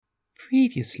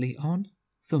Previously on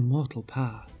The Mortal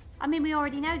Path. I mean, we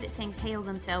already know that things heal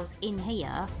themselves in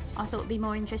here. I thought it'd be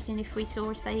more interesting if we saw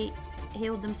if they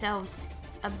healed themselves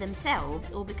of themselves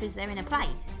or because they're in a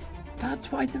place.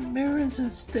 That's why the mirrors are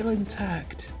still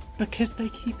intact. Because they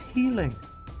keep healing.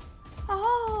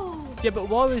 Oh! Yeah, but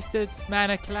why was the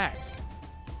manor collapsed?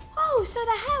 Oh, so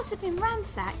the house had been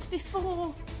ransacked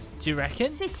before Do you reckon?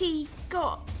 the city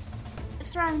got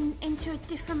thrown into a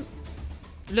different...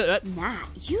 Look, Nat,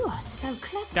 you are so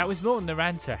clever. that was more than the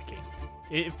ransacking.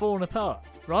 It had fallen apart,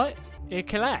 right? It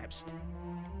collapsed.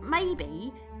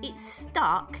 Maybe it's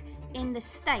stuck in the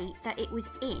state that it was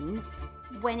in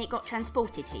when it got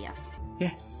transported here.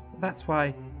 Yes, that's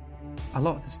why a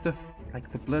lot of the stuff,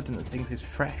 like the blood and the things, is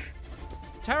fresh.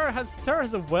 Taro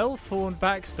has a well-formed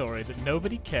backstory that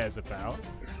nobody cares about.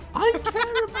 I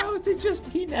care about it, just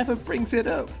he never brings it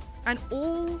up. And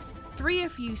all three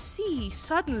of you see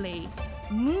suddenly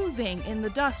moving in the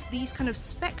dust these kind of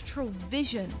spectral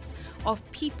visions of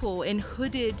people in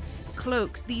hooded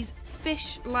cloaks, these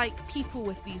fish-like people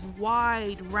with these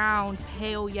wide, round,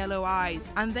 pale yellow eyes,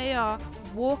 and they are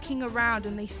walking around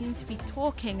and they seem to be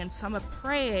talking, and some are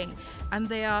praying, and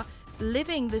they are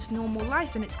living this normal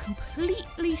life, and it's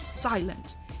completely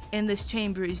silent in this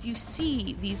chamber as you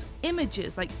see these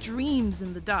images like dreams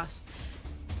in the dust.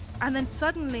 And then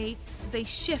suddenly they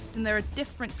shift and there are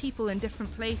different people in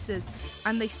different places,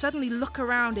 and they suddenly look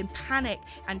around in panic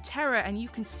and terror, and you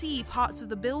can see parts of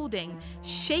the building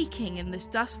shaking in this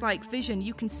dust-like vision.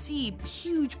 You can see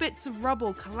huge bits of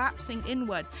rubble collapsing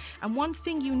inwards. And one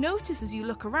thing you notice as you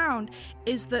look around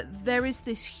is that there is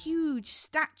this huge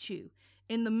statue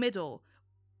in the middle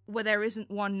where there isn't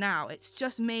one now. It's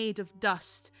just made of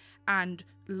dust and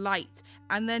light.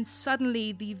 And then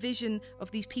suddenly the vision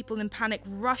of these people in panic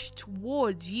rush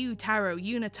towards you, Taro,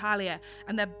 you, Natalia,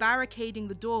 and they're barricading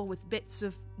the door with bits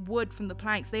of wood from the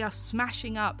planks. They are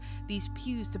smashing up these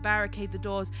pews to barricade the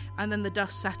doors, and then the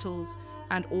dust settles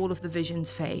and all of the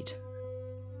visions fade.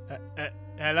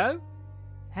 Hello?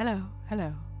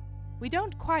 Hello. We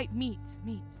don't quite meet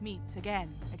again,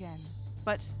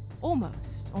 but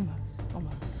almost.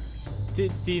 Do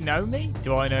you know me?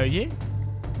 Do I know you?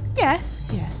 Yes,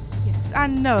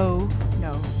 and no.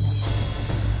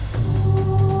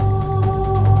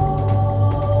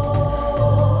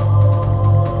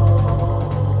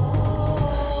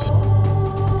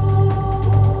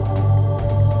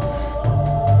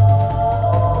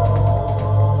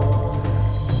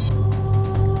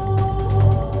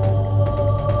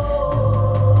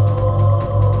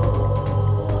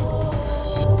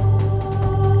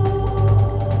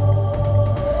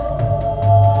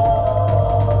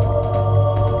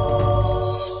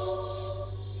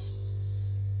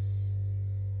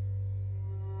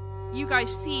 I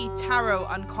see Taro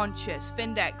unconscious,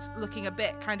 Findex looking a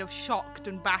bit kind of shocked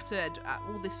and battered at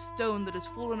all this stone that has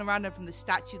fallen around him from the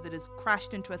statue that has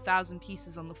crashed into 1,000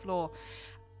 pieces on the floor.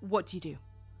 What do you do?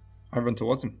 I run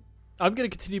towards him. I'm going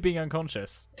to continue being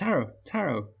unconscious. Taro,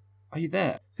 are you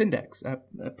there? Findex,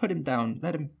 put him down.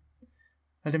 Let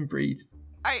him breathe.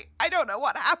 I don't know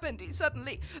what happened.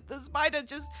 The spider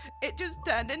just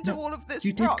turned into all of this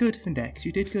You rock. did good, Findex.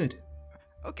 You did good.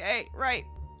 Okay, right.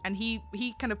 And he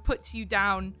kind of puts you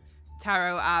down,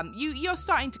 Taro. You're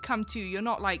starting to come to. You're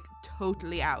not like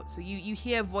totally out. So you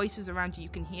hear voices around you. You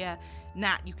can hear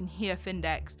Nat. You can hear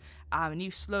Findex. And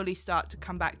you slowly start to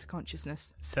come back to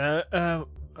consciousness. So,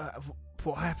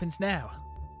 what happens now?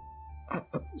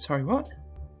 Sorry, what?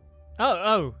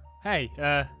 Oh, hey,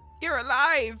 You're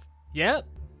alive. Yep,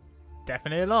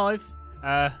 definitely alive.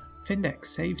 Findex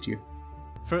saved you.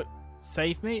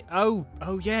 Save me? Oh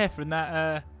yeah, from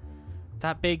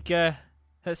that big that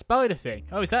spider thing.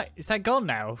 Oh, is that gone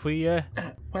now? Have we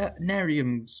Well,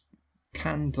 Nerium's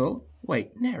candle.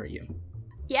 Wait, Nerium.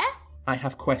 Yeah? I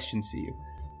have questions for you.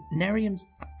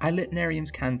 I lit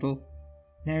Nerium's candle.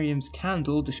 Nerium's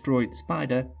candle destroyed the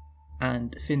spider,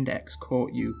 and Findex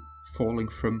caught you falling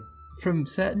from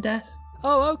certain death.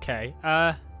 Oh, okay.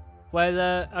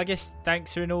 Well, I guess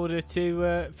thanks are in order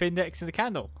to Findex and the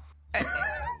candle.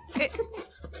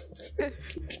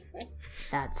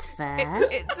 That's fair.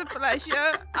 It's a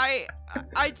pleasure. I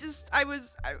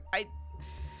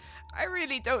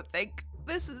really don't think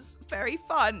this is very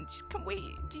fun.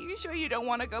 Do you sure you don't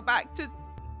want to go back to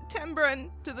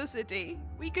Tembren, to the city?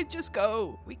 We could just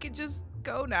go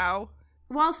now.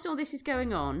 Whilst all this is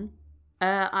going on,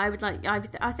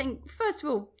 I think, first of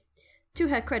all, to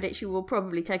her credit, she will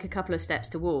probably take a couple of steps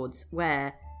towards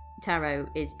where Taro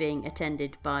is being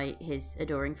attended by his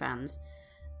adoring fans.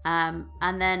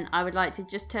 And then I would like to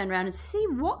just turn around and see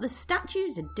what the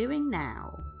statues are doing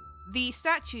now. The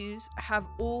statues have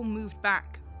all moved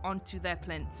back onto their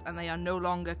plinths, and they are no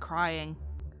longer crying.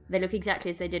 They look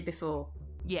exactly as they did before.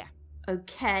 Yeah.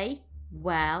 Okay,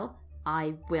 well,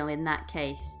 I will in that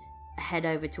case head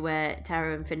over to where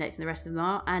Taro and Findex and the rest of them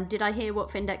are. And did I hear what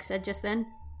Findex said just then?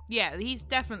 Yeah, he's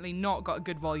definitely not got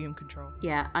good volume control.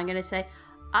 Yeah, I'm going to say,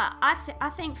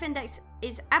 I think Findex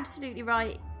is absolutely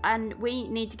right, and we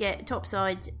need to get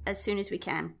topside as soon as we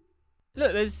can.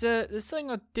 Look, there's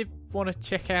something I did want to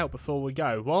check out before we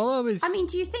go. I mean,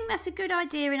 do you think that's a good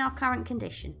idea in our current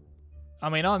condition? I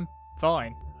mean, I'm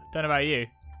fine. Don't know about you.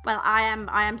 Well, I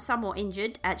am somewhat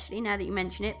injured, actually, now that you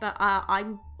mention it, but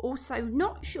I'm also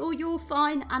not sure you're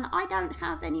fine, and I don't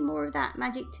have any more of that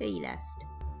magic tea left.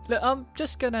 Look, I'm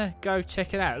just gonna go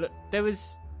check it out. Look, there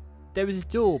was a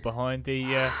door behind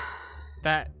the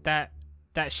that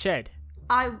shed.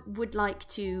 I would like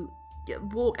to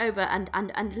walk over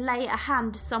and lay a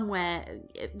hand somewhere,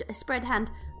 a spread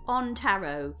hand on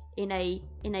Taro in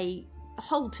a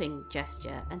halting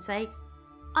gesture, and say,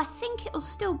 I think it'll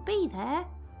still be there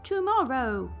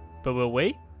tomorrow. But will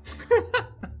we?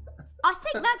 I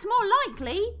think that's more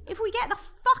likely if we get the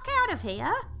fuck out of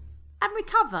here and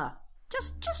recover.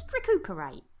 Just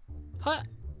recuperate.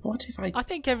 What if I... I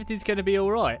think everything's going to be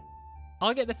all right.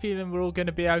 I get the feeling we're all going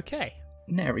to be okay.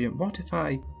 Nerium, what if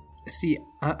I... See,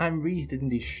 I'm reading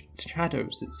these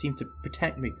shadows that seem to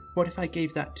protect me. What if I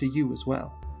gave that to you as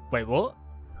well? Wait, what?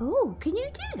 Oh, can you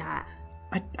do that?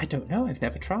 I don't know, I've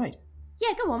never tried.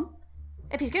 Yeah, go on.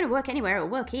 If it's going to work anywhere, it'll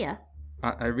work here.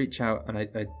 I reach out and I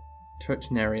touch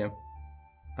Nerium.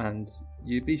 And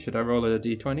Yubi, should I roll a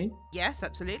d20? Yes,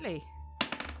 absolutely.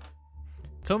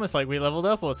 It's almost like we leveled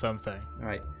up or something.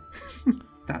 Right.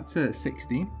 That's a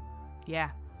 16. Yeah.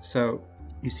 So,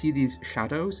 you see these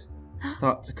shadows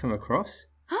start to come across,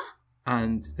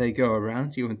 and they go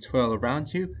around you and twirl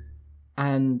around you,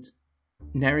 and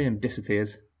Nerium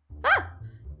disappears. Ah!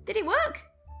 Did it work?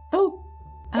 Oh!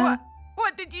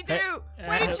 What did you do?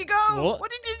 Where did she go? What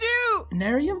did you do?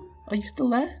 Nerium, are you still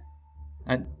there?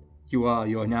 And you are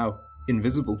now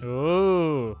invisible.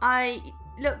 Ooh. I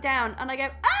look down and I go,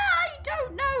 I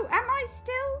don't know, am I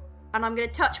still? And I'm going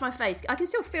to touch my face. I can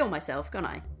still feel myself, can't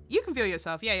I? You can feel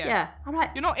yourself, yeah. Yeah, I'm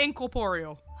like, You're not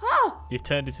incorporeal. oh, You've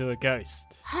turned into a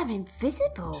ghost. I'm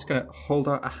invisible. Just gonna hold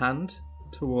out a hand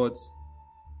towards...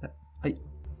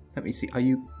 let me see, are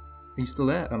you still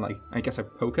there? And I guess I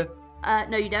poke her.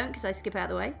 No, you don't, because I skip out of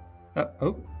the way.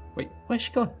 Oh, wait, where's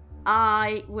she gone?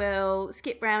 I will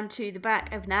skip round to the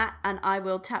back of Nat, and I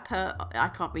will tap her. I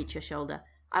can't reach your shoulder.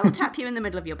 I will tap you in the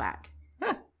middle of your back.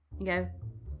 Ah. And go,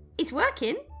 it's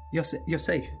working. You're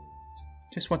safe.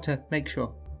 Just want to make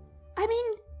sure. I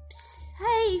mean,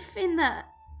 safe in that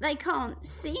they can't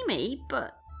see me,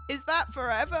 but... Is that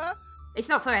forever? It's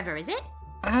not forever, is it?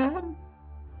 Well,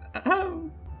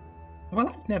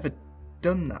 I've never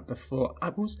done that before.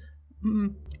 I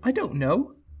don't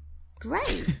know.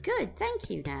 Great, good, thank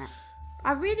you, Nat.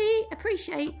 I really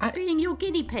appreciate being your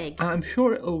guinea pig. I'm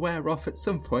sure it'll wear off at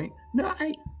some point. No,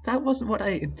 that wasn't what I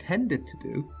intended to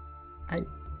do.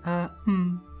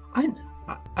 I'm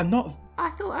not... I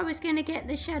thought I was going to get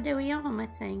the shadowy armour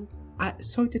thing.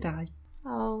 So did I.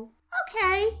 Oh,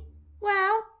 okay.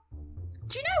 Well,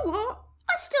 do you know what?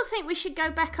 I still think we should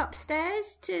go back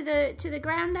upstairs to the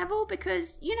ground level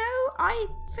because, I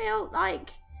feel like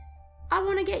I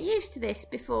want to get used to this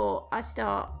before I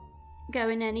start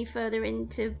going any further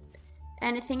into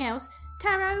anything else.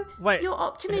 Taro, Wait. your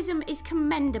optimism is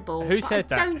commendable. Who said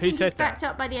that? I don't Who think said it's backed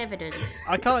that? up by the evidence.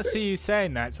 I can't see you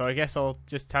saying that, so I guess I'll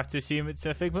just have to assume it's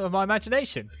a figment of my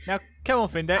imagination. Now, come on,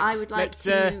 Findex. I would like Let's,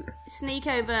 to sneak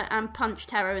over and punch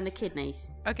Taro in the kidneys.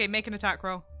 Okay, make an attack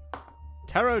roll.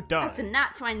 Taro dies. That's a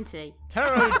nat 20.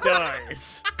 Taro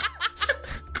dies.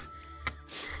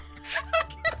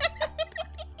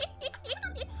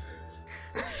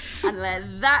 And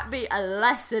let that be a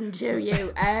lesson to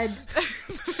you, Ed.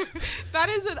 That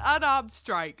is an unarmed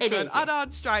strike. It so is, an yes.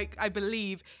 unarmed strike, I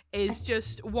believe, is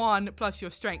just 1 plus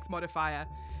your strength modifier.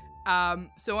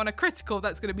 So on a critical,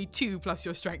 that's going to be 2 plus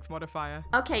your strength modifier.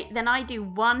 Okay, then I do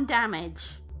 1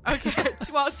 damage. Okay,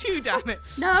 well, 2 damage.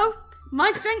 No,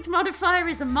 my strength modifier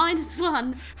is a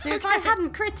 -1. So if I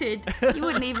hadn't critted, you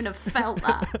wouldn't even have felt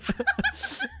that.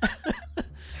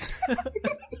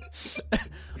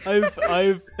 I've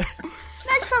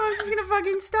Next time I'm just going to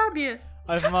fucking stab you.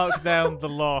 I've marked down the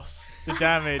loss, the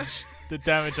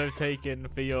damage I've taken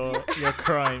for your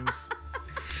crimes.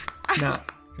 Now,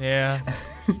 Yeah.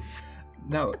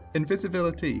 no,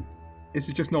 invisibility. This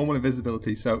is just normal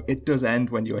invisibility, so it does end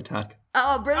when you attack.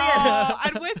 Oh, brilliant. Oh,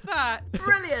 and with that,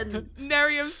 Brilliant.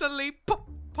 Nerium suddenly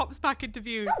pops back into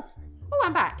view. Oh,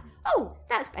 I'm back. Oh,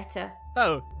 that's better.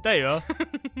 Oh, there you are.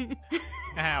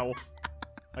 Ow.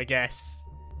 I guess.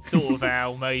 Sort of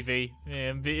owl, maybe.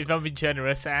 Yeah, if I'm being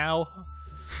generous, owl.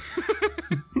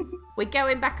 We're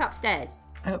going back upstairs.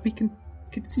 We can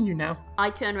see you now. I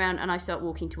turn around and I start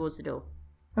walking towards the door.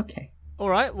 Okay.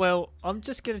 Alright, well, I'm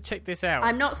just going to check this out.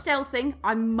 I'm not stealthing,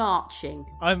 I'm marching.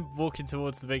 I'm walking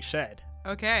towards the big shed.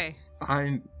 Okay.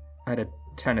 I'm at a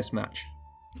tennis match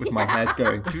with my head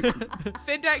going.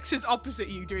 Findex is opposite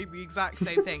you doing the exact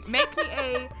same thing. Make me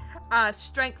a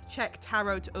strength check,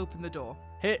 Taro, to open the door.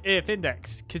 Here,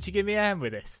 Findex, could you give me a hand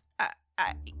with this?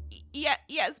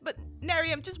 Yes, but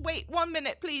Nerium, just wait 1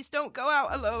 minute, please. Don't go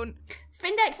out alone.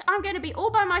 Findex, I'm going to be all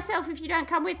by myself if you don't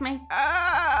come with me.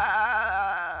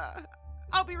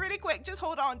 I'll be really quick. Just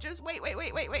hold on. Just wait.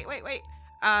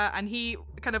 And he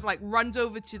kind of like runs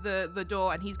over to the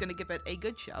door and he's going to give it a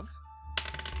good shove.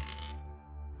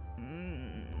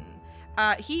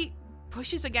 He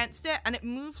pushes against it and it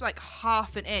moves like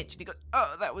half an inch. And he goes,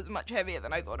 "Oh, that was much heavier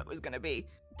than I thought it was going to be.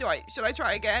 Should I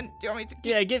try again? Do you want me to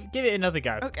Yeah, give it another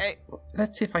go. Okay.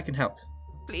 Let's see if I can help.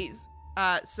 Please.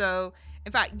 So,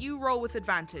 in fact, you roll with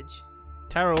advantage.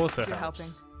 Taro also You're helps.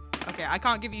 helping. Okay, I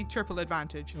can't give you triple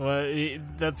advantage. Well,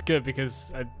 that's good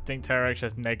because I think Taro actually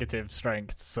has negative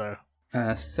strength, so...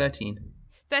 13.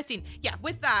 13. Yeah,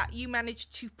 with that, you manage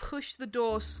to push the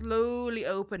door slowly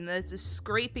open. There's this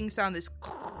scraping sound, this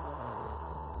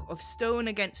of stone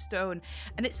against stone.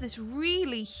 And it's this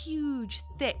really huge,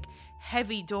 thick,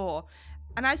 heavy door.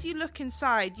 And as you look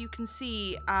inside, you can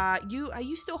see, are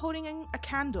you still holding a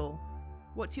candle?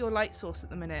 What's your light source at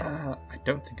the minute? I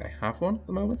don't think I have one at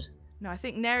the moment. No, I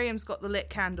think Nerium's got the lit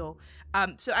candle.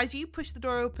 So as you push the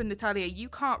door open, Natalia, you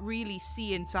can't really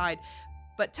see inside.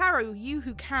 But Taro, you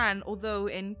who can, although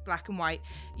in black and white,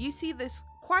 you see this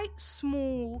quite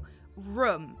small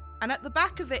room. And at the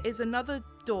back of it is another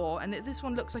door. And this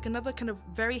one looks like another kind of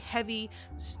very heavy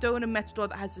stone and metal door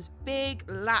that has this big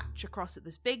latch across it,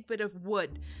 this big bit of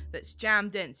wood that's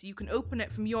jammed in. So you can open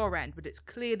it from your end, but it's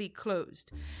clearly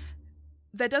closed.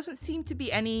 There doesn't seem to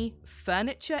be any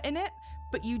furniture in it.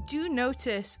 But you do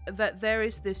notice that there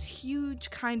is this huge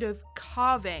kind of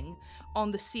carving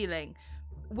on the ceiling.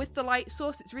 With the light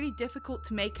source, it's really difficult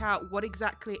to make out what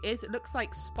exactly it is. It looks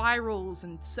like spirals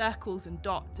and circles and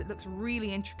dots. It looks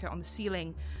really intricate on the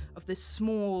ceiling of this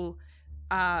small,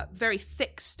 very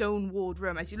thick stone-walled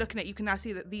room. As you're looking at it, you can now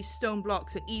see that these stone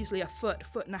blocks are easily a foot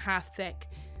and a half thick.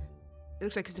 It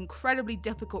looks like it's an incredibly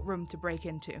difficult room to break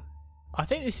into. I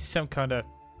think this is some kind of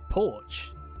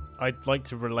porch. I'd like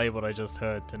to relay what I just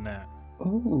heard to Nat.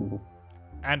 Ooh,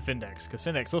 And Findex, because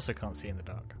Findex also can't see in the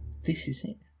dark. this is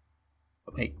it.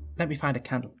 Wait, let me find a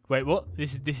candle. Wait, what?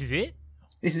 This is it?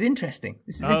 This is interesting.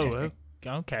 Interesting.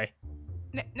 Okay.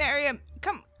 Nerium,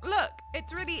 come, look.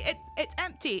 It's really, it's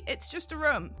empty. It's just a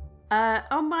room.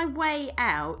 On my way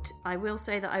out, I will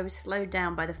say that I was slowed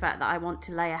down by the fact that I want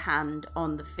to lay a hand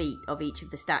on the feet of each of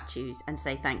the statues and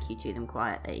say thank you to them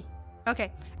quietly.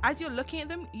 Okay, as you're looking at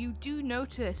them, you do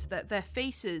notice that their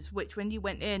faces, which when you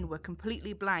went in were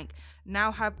completely blank,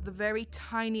 now have the very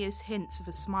tiniest hints of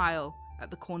a smile at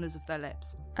the corners of their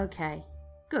lips. Okay,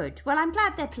 good. Well, I'm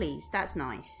glad they're pleased. That's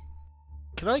nice.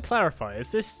 Can I clarify?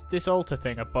 Is this altar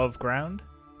thing above ground?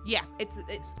 Yeah,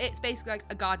 it's basically like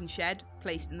a garden shed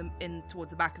placed in towards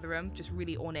the back of the room, just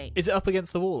really ornate. Is it up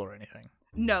against the wall or anything?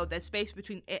 No, there's space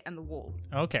between it and the wall.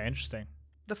 Okay, interesting.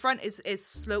 The front is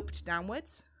sloped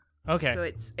downwards. Okay. So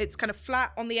it's kind of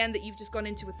flat on the end that you've just gone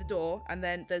into with the door, and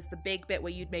then there's the big bit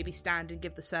where you'd maybe stand and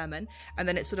give the sermon, and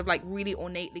then it's sort of like really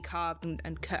ornately carved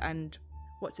and cut, and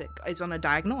it's on a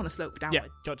diagonal, on a slope downwards.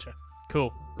 Yeah, gotcha.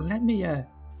 Cool. Let me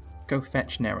go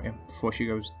fetch Nerium before she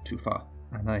goes too far.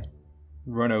 And I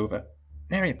run over.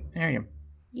 Nerium,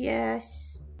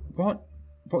 Yes. what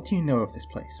do you know of this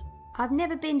place? I've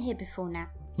never been here before now.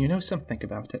 You know something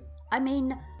about it. I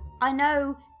mean, I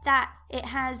know that it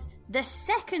has the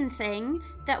second thing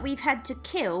that we've had to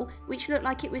kill, which looked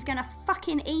like it was going to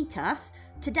fucking eat us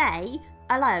today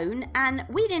alone, and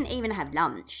we didn't even have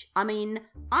lunch. I mean,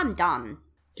 I'm done.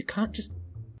 You can't just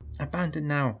abandon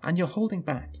now, and you're holding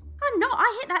back. I'm not.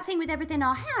 I hit that thing with everything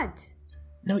I had.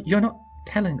 No, you're not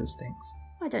telling us things.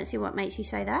 I don't see what makes you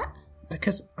say that.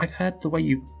 Because I've heard the way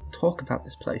you talk about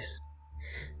this place.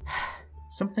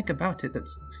 Something about it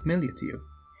that's familiar to you.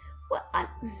 Well,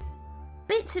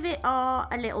 bits of it are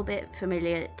a little bit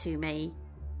familiar to me.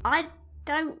 I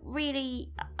don't really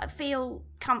feel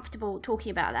comfortable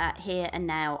talking about that here and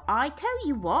now. I tell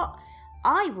you what,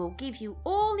 I will give you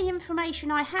all the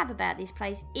information I have about this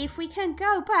place if we can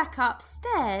go back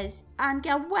upstairs and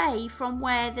get away from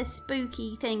where the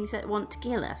spooky things that want to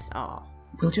kill us are.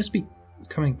 We'll just be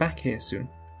coming back here soon.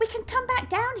 We can come back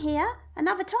down here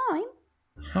another time.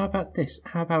 How about this?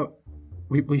 How about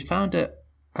we found a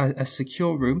a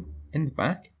secure room in the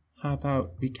back. How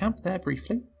about we camp there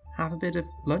briefly, have a bit of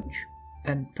lunch,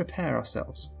 and prepare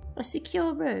ourselves? A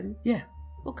secure room? Yeah.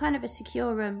 What kind of a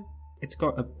secure room? It's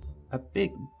got a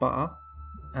big bar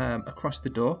across the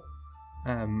door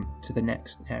to the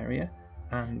next area.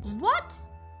 And What?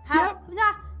 How?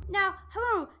 Now,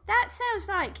 hello, that sounds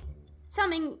like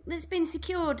something that's been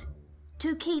secured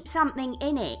to keep something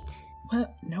in it.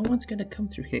 well, no one's going to come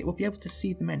through here. We'll be able to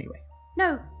see them anyway.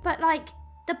 No, but like,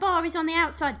 the bar is on the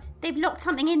outside. They've locked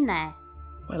something in there.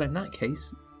 Well, in that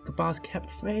case, the bar's kept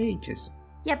for ages.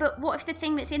 Yeah, but what if the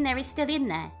thing that's in there is still in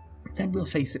there? Then we'll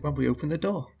face it when we open the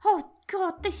door. Oh,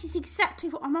 God, this is exactly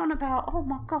what I'm on about. Oh,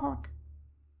 my God.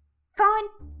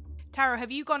 Fine. Taro,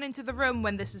 have you gone into the room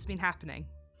when this has been happening?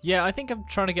 Yeah, I think I'm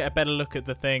trying to get a better look at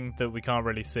the thing that we can't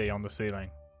really see on the ceiling.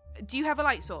 Do you have a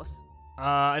light source?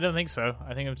 I don't think so.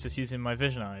 I think I'm just using my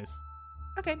vision eyes.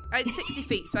 Okay, it's 60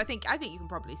 feet, so I think you can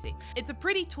probably see. It's a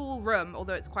pretty tall room,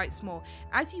 although it's quite small.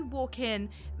 As you walk in,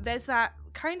 there's that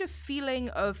kind of feeling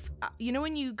of, you know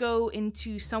when you go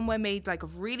into somewhere made like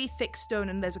of really thick stone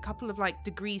and there's a couple of like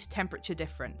degrees temperature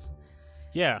difference?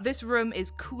 Yeah. This room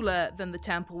is cooler than the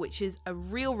temple, which is a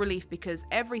real relief because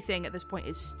everything at this point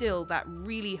is still that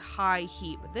really high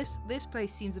heat. But this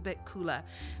place seems a bit cooler.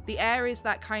 The air is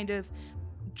that kind of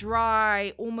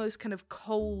dry, almost kind of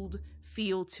cold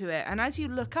feel to it. And as you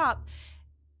look up,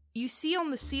 you see on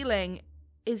the ceiling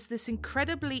is this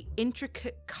incredibly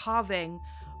intricate carving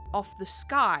of the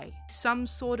sky, some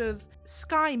sort of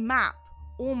sky map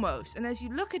almost. And as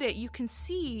you look at it, you can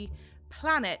see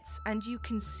planets and you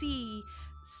can see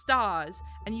stars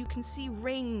and you can see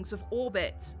rings of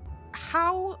orbits.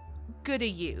 How good are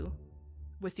you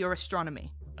with your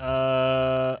astronomy?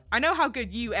 I know how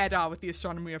good you, Ed, are with the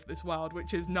astronomy of this world,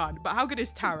 which is none. But how good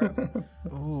is Taro?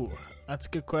 Ooh, that's a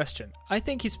good question. I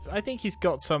think he's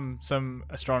got some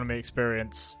astronomy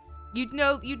experience. You'd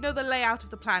know the layout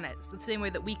of the planets, the same way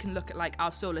that we can look at like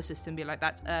our solar system, and be like,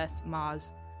 that's Earth,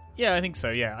 Mars. Yeah, I think so.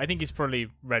 Yeah, I think he's probably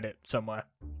read it somewhere.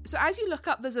 So as you look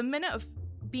up, there's a minute of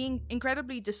being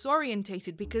incredibly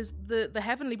disorientated because the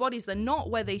heavenly bodies, they're not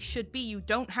where they should be. You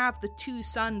don't have the two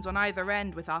suns on either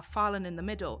end with our Fallen in the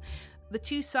middle. The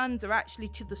two suns are actually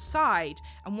to the side,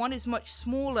 and one is much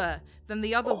smaller than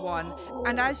the other one.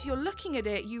 And as you're looking at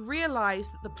it, you realize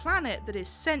that the planet that is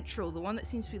central, the one that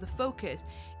seems to be the focus,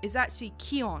 is actually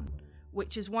Kion,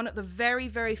 which is one at the very,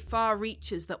 very far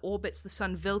reaches that orbits the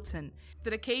sun Vilton,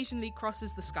 that occasionally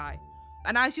crosses the sky.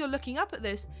 And as you're looking up at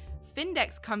this,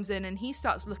 Findex comes in and he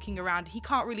starts looking around. He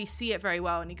can't really see it very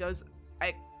well, and he goes,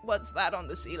 what's that on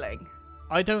the ceiling?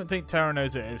 I don't think Taro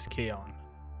knows it as Kion.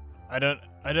 I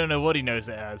don't know what he knows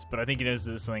it as, but I think he knows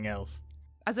it as something else.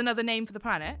 As another name for the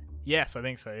planet? Yes, I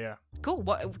think so, yeah. Cool,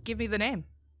 what? Give me the name.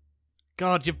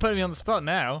 God, you're putting me on the spot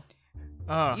now.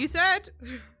 You said?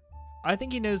 I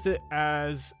think he knows it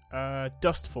as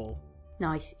Dustfall.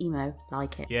 Nice, emo,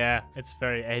 like it. Yeah, it's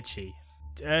very edgy.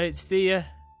 It's the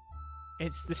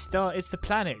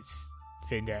planets,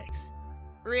 Findex.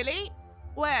 Really?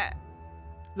 Where?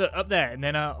 Look, up there, and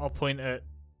then I'll point at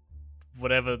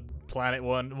whatever planet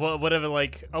one, whatever,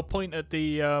 like, I'll point at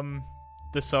the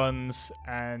suns,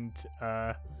 and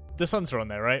the suns are on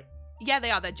there, right? Yeah,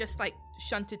 they are. They're just, like,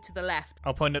 shunted to the left.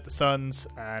 I'll point at the suns,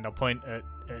 and I'll point at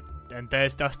and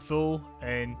there's Dustfall,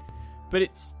 but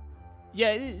it's,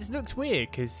 yeah, it looks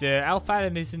weird, because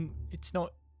Alphalin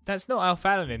that's not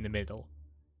Alphalin in the middle.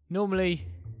 Normally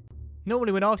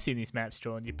when I've seen these maps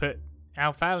drawn, you put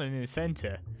Alphalin in the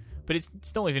centre, but it's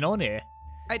not even on here.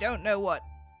 I don't know what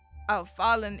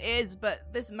Alphalin is,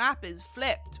 but this map is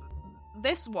flipped.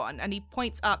 This one, and he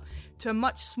points up to a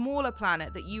much smaller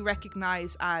planet that you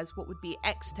recognise as what would be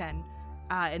X10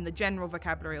 in the general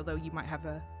vocabulary, although you might have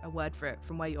a word for it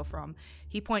from where you're from.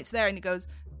 He points there and he goes,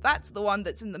 that's the one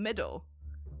that's in the middle.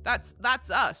 That's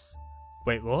us.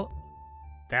 Wait, what?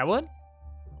 That one?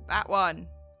 That one.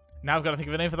 Now I've got to think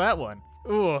of a name for that one.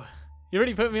 Ooh, you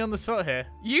really put me on the spot here.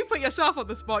 You put yourself on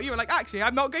the spot. You were like, actually,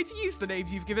 I'm not going to use the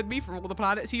names you've given me for all the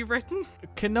planets you've written.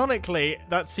 Canonically,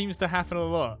 that seems to happen a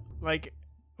lot. Like,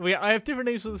 I have different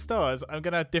names for the stars. I'm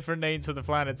going to have different names for the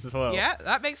planets as well. Yeah,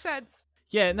 that makes sense.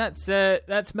 Yeah, and that's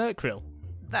Mercurial.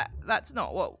 That's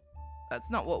not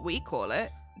what we call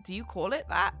it. Do you call it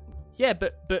that? Yeah,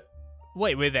 but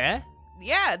wait, we're there?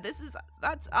 Yeah,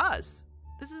 that's us.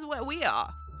 This is where we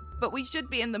are. But we should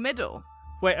be in the middle.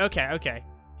 Wait, okay.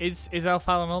 Is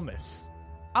Alphalin on this?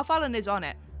 Alphalin is on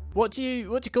it. What do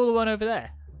you call the one over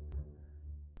there?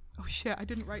 Oh shit, I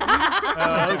didn't write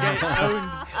Okay.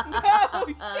 No,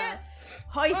 shit.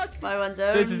 Hoist by one's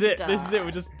own This is it. die.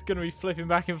 We're just going to be flipping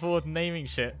back and forth naming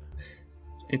shit.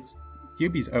 It's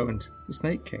Yubi's owned the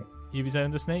Snake King. Yubi's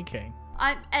owned the Snake King.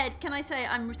 Ed, can I say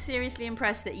I'm seriously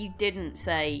impressed that you didn't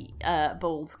say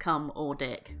balls, cum, or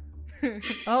dick.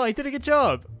 Oh, I did a good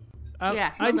job.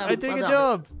 Yeah, I well did a well good done.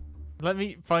 job. Let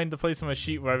me find the place on my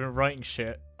sheet where I've been writing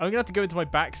shit. I'm gonna have to go into my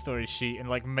backstory sheet and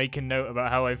like make a note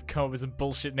about how I've come up with some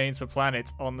bullshit names for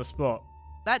planets on the spot.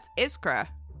 That's Iskra.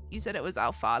 You said it was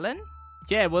Alphalan?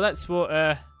 Yeah, well that's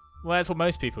what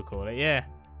most people call it. Yeah.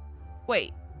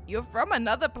 Wait, you're from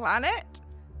another planet?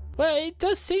 Well, it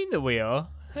does seem that we are.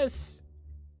 That's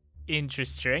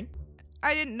interesting.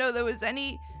 I didn't know there was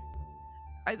any.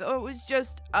 I thought it was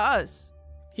just us.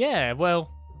 Yeah.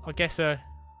 Well, I guess I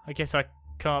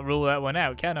can't rule that one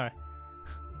out, can I?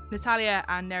 Natalia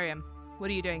and Nerium, what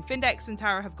are you doing? Findex and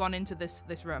Taro have gone into this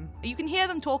room. You can hear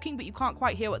them talking, but you can't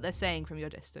quite hear what they're saying from your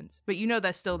distance. But you know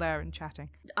they're still there and chatting.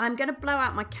 I'm going to blow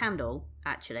out my candle,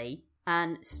 actually,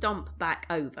 and stomp back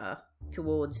over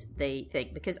towards the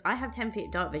thing, because I have 10 feet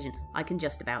of dark vision. I can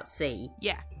just about see.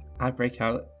 Yeah. I break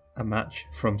out a match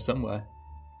from somewhere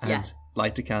and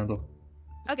light a candle.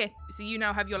 Okay, so you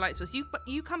now have your light source.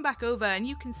 You come back over and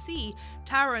you can see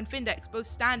Taro and Findex both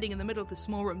standing in the middle of the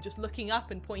small room, just looking up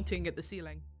and pointing at the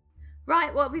ceiling.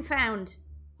 Right, what have we found?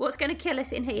 What's going to kill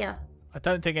us in here? I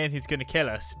don't think anything's going to kill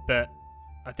us, but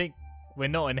I think we're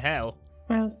not in hell.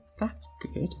 Well, that's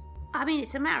good. I mean,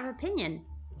 it's a matter of opinion.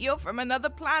 You're from another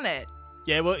planet.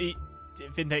 Yeah, well,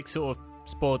 Findex sort of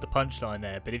spoiled the punchline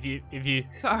there, but if you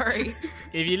Sorry.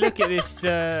 if you look at this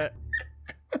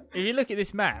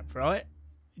map, right?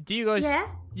 Do you guys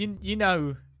you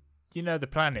know the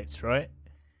planets, right?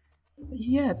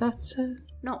 Yeah, that's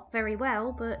Not very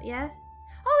well, but yeah.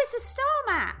 Oh, it's a star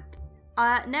map!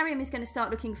 Nerium is going to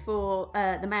start looking for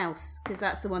the mouse, because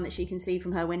that's the one that she can see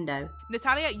from her window.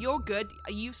 Natalia, you're good.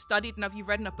 You've studied enough, you've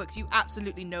read enough books, you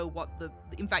absolutely know what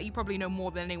in fact, you probably know more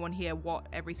than anyone here what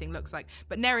everything looks like.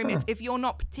 But Nerium, if you're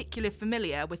not particularly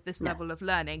familiar with this level of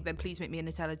learning, then please make me an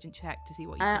intelligence check to see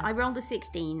what you can. I rolled a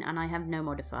 16 and I have no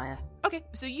modifier. Okay,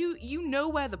 so you know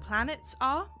where the planets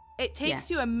are. It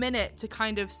takes you a minute to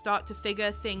kind of start to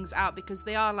figure things out, because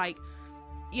they are like,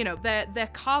 they're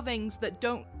carvings that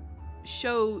don't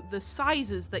show the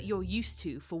sizes that you're used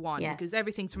to, for one, because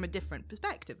everything's from a different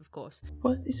perspective, of course.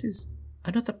 well, this is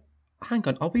another. Hang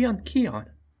on, are we on Keon?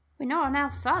 We're not on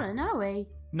Alphalan, are we?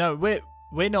 No, we're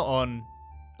not on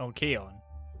Keon.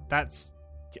 That's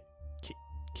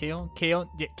Keon. Yeah,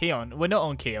 Keon. We're not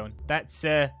on Keon. That's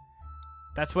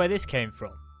where this came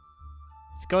from.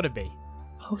 It's got to be.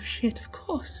 Oh shit! Of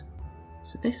course.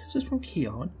 So this was from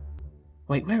Keon.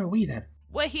 Wait, where are we then?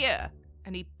 We're here.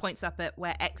 And he points up at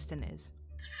where Exton is.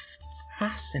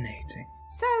 Fascinating.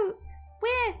 So,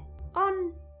 we're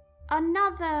on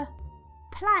another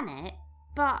planet,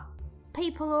 but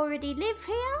people already live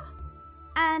here?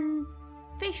 And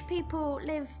fish people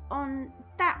live on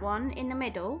that one in the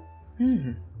middle?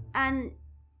 And...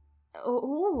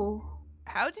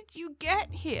 How did you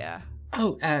get here?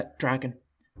 Oh, dragon.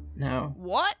 Now.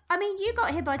 What? I mean, you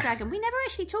got here by dragon. We never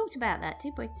actually talked about that,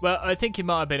 did we? Well, I think it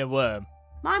might have been a worm.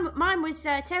 Mine was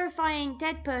a terrifying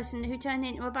dead person who turned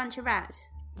into a bunch of rats.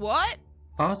 What?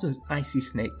 Ours was icy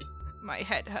snake. My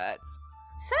head hurts.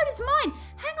 So does mine.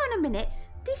 Hang on a minute.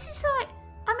 This is like...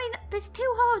 I mean, there's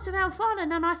 2 halves of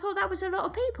Alphalan, and I thought that was a lot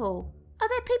of people. Are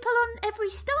there people on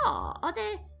every star? Are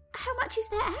there... How much is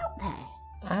there out there?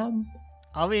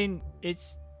 I mean,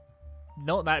 it's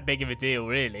not that big of a deal,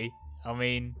 really. I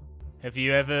mean, have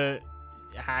you ever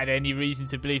had any reason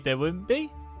to believe there wouldn't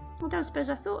be? I don't suppose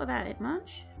I thought about it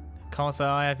much. Can't say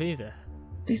I have either.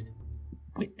 This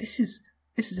is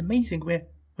amazing. We're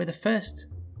the first.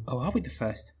 Oh, are we the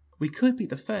first? We could be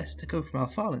the first to go from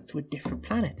Alphalan to a different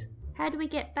planet. How do we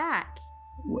get back?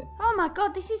 Wh- Oh my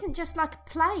god, this isn't just like a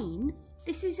plane.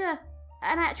 This is an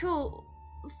actual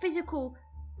physical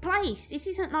place. This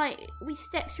isn't like we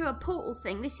step through a portal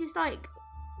thing. This is like...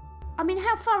 I mean,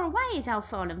 how far away is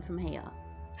Alphalan from here?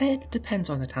 It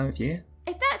depends on the time of year.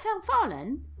 If that's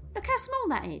Alphalan, look how small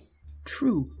that is.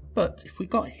 True, but if we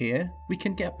got here, we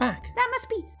can get back. That must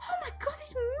be... Oh my god,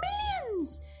 there's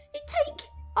millions! It'd take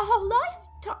a whole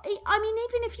lifetime. I mean,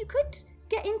 even if you could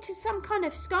get into some kind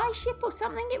of sky ship or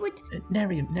something, it would...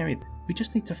 Nerium, we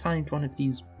just need to find one of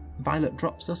these violet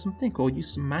drops or something, or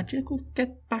use some magic. We'll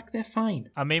get back there fine.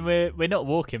 I mean, we're not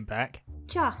walking back.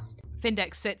 Just.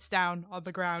 Findex sits down on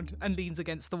the ground and leans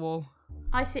against the wall.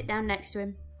 I sit down next to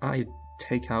him. I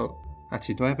take out...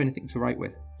 Actually, do I have anything to write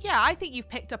with? Yeah, I think you've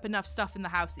picked up enough stuff in the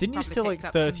house. That Didn't you probably steal like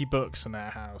picked up 30 books from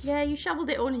that house? Yeah, you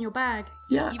shoveled it all in your bag.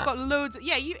 Yeah. You've got loads.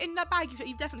 Yeah, you in that bag.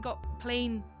 You've definitely got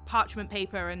plain parchment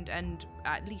paper and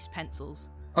at least pencils.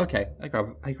 Okay, I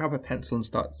grab a pencil and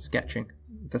start sketching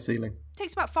the ceiling.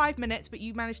 Takes about 5 minutes, but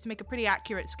you manage to make a pretty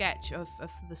accurate sketch of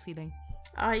the ceiling.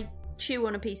 I chew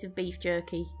on a piece of beef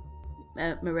jerky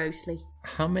morosely.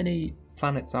 How many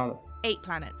planets are there? 8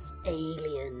 planets.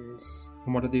 Aliens.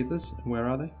 And what are the others? And where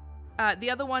are they? The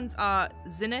other ones are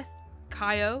Zenith,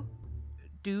 Kyo,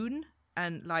 Doone,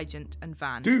 and Ligent, and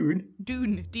Van. Doone?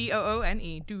 Doone.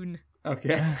 Doone. Doone.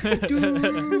 Okay.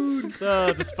 Dude.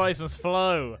 Oh, the spice must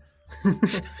flow.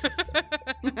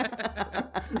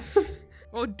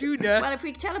 Or Doone. Well, if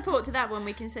we teleport to that one,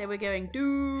 we can say we're going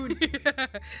Doone.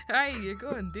 Hey, you're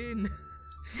going Doone.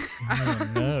 Oh,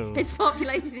 no. It's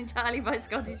populated entirely by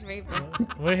Scottish people.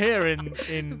 We're here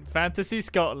in fantasy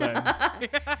Scotland.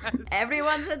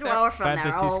 Everyone's a dwarf and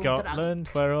they're Fantasy all Scotland,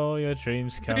 where all your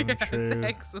dreams come Yes, true.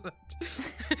 excellent.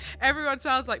 Everyone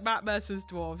sounds like Matt Mercer's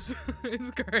dwarves.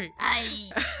 It's great. Aye.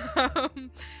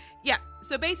 Yeah,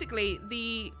 so basically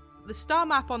the star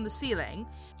map on the ceiling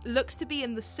looks to be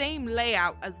in the same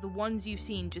layout as the ones you've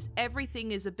seen, just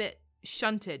everything is a bit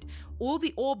shunted. All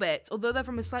the orbits, although they're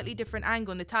from a slightly different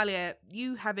angle, Natalia,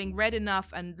 you having read enough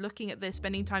and looking at this,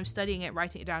 spending time studying it,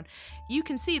 writing it down, you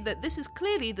can see that this is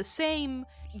clearly the same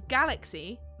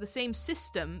galaxy, the same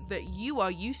system that you are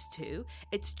used to.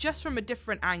 It's just from a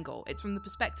different angle. It's from the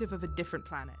perspective of a different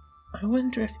planet. I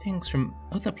wonder if things from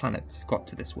other planets have got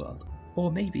to this world.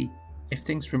 Or maybe if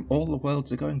things from all the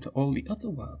worlds are going to all the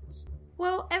other worlds.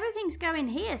 Well, everything's going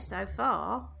here so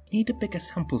far. Need a bigger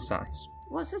sample size.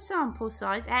 What's a sample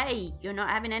size? Hey, you're not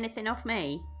having anything off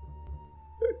me.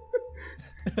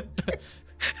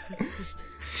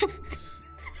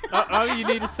 Oh, you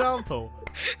need a sample?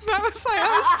 That was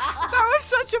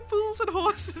such a fools and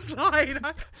horses line.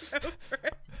 I got over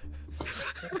it.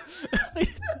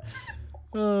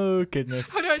 Oh, goodness.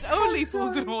 I know, it's only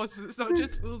fools and horses. It's not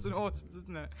just fools and horses,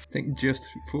 isn't it? I think just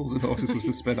Fools and Horses was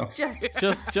the spin-off. Just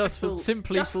for fools.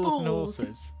 simply Just fools and fools.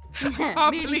 horses. Yeah, I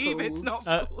can't merely believe fools. it's not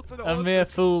fools and A horses. mere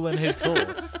fool and his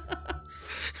horse.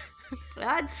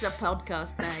 That's the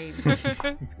podcast name.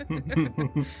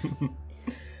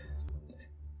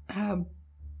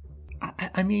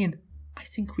 I mean, I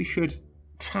think we should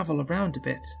travel around a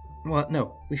bit. Well,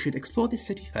 no, we should explore this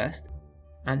city first,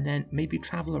 and then maybe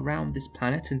travel around this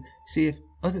planet and see if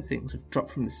other things have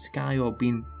dropped from the sky or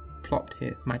been plopped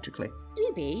here magically.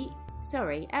 Libby,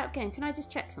 sorry, out of game, can I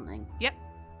just check something? Yep.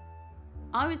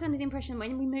 I was under the impression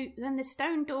when the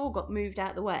stone door got moved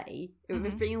out of the way, it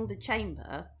revealed a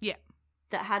chamber Yeah.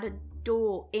 that had a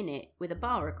door in it with a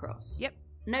bar across. Yep.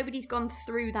 Nobody's gone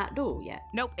through that door yet.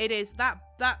 Nope, it is. That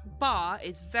bar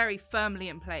is very firmly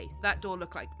in place. That door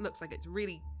looks like it's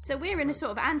really... So we're in a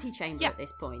sort of antechamber Yeah, at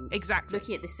this point. exactly.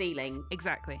 Looking at the ceiling.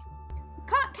 Exactly.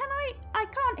 I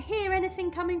can't hear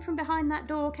anything coming from behind that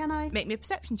door, can I? Make me a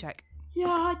perception check. Yeah,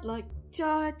 I'd like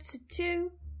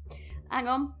to. Hang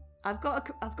on. I've got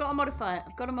a modifier.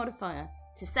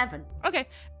 It's a 7. Okay,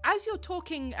 as you're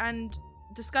talking and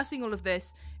discussing all of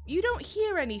this, you don't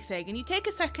hear anything, and you take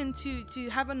a second to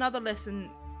have another listen,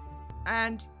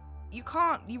 and you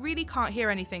really can't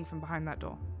hear anything from behind that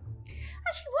door.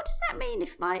 Actually, what does that mean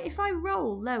if I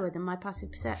roll lower than my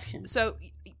passive perception? So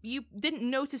you didn't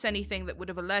notice anything that would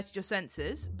have alerted your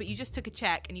senses, but you just took a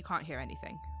check and you can't hear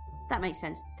anything. That makes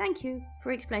sense. Thank you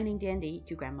for explaining D&D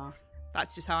to Grandma.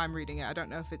 That's just how I'm reading it. I don't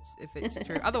know if it's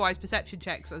true. Otherwise, perception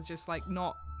checks are just like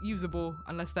not usable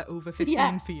unless they're over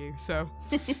 15 for you. So,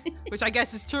 which I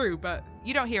guess is true, but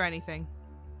you don't hear anything.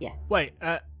 Yeah. Wait,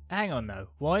 hang on though.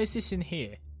 Why is this in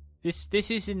here? This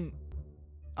isn't...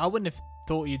 I wouldn't have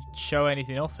thought you'd show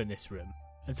anything off in this room.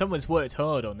 And someone's worked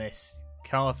hard on this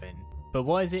carving. But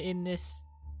why is it in this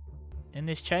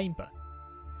chamber?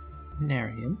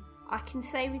 Nerium? I can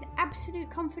say with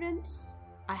absolute confidence,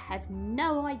 I have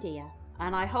no idea.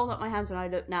 And I hold up my hands and I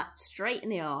look Nat straight in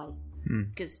the eye.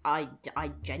 Because I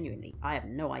genuinely, I have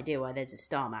no idea why there's a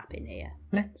star map in here.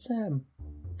 Let's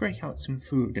break out some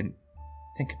food and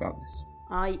think about this.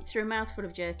 I, through a mouthful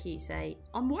of jerky, say,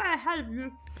 I'm way ahead of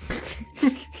you.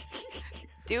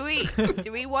 Do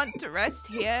we want to rest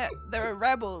here? There are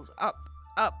rebels up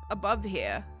above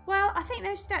here. Well, I think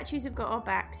those statues have got our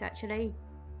backs, actually.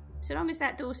 So long as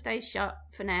that door stays shut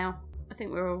for now, I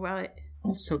think we're all right.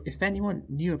 Also, if anyone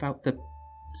knew about the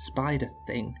spider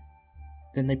thing,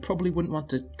 then they probably wouldn't want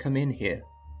to come in here.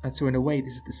 And so in a way,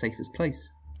 this is the safest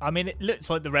place. I mean, it looks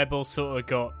like the rebels sort of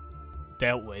got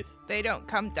dealt with. They don't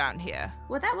come down here.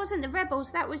 Well, that wasn't the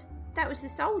rebels, that was the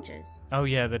soldiers. Oh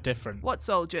yeah, they're different. What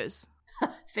soldiers?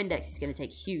 Findex is going to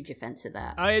take huge offence at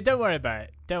that. Oh yeah, don't worry about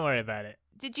it. Don't worry about it.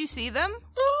 Did you see them?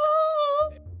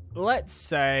 Let's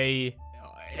say,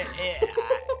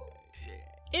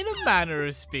 in a manner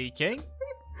of speaking,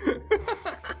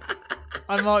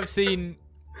 I might have seen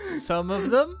some of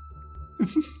them.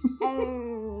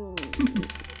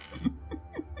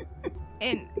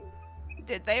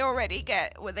 Did they already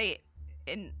were they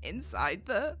inside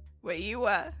where you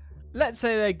were? Let's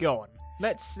say they're gone.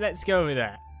 Let's go with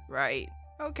that. Right.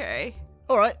 Okay.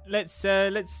 All right. Let's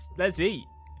eat.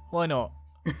 Why not?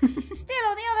 Still,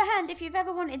 on the other hand, if you've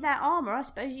ever wanted that armour, I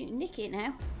suppose you can nick it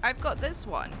now. I've got this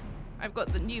one. I've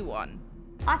got the new one.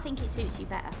 I think it suits you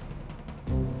better.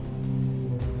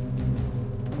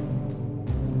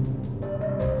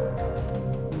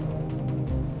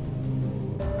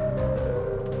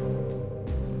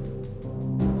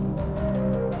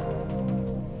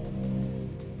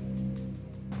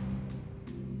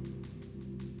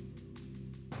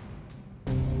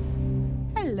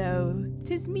 Hello,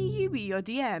 'tis me, Yubi, your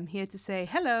DM, here to say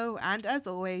hello, and as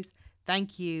always,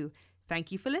 thank you.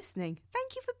 Thank you for listening.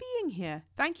 Thank you for being here.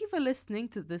 Thank you for listening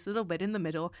to this little bit in the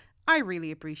middle. I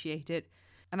really appreciate it,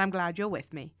 and I'm glad you're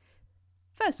with me.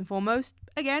 First and foremost,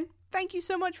 again, thank you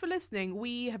so much for listening.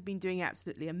 We have been doing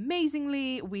absolutely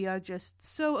amazingly. We are just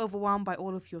so overwhelmed by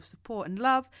all of your support and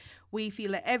love. We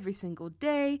feel it every single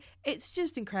day. It's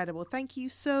just incredible. Thank you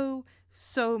so,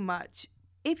 so much.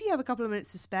 If you have a couple of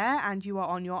minutes to spare and you are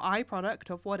on your iProduct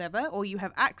of whatever, or you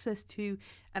have access to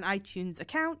an iTunes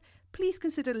account, please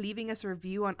consider leaving us a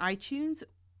review on iTunes.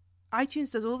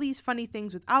 iTunes does all these funny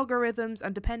things with algorithms,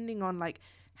 and depending on like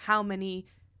how many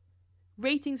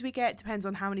ratings we get, depends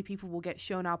on how many people will get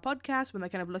shown our podcast when they're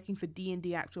kind of looking for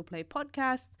D&D actual play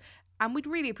podcasts. And we'd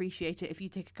really appreciate it if you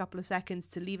take a couple of seconds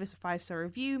to leave us a 5-star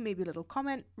review, maybe a little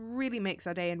comment. Really makes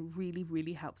our day and really,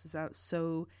 really helps us out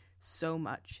so, so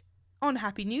much. On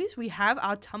happy news, we have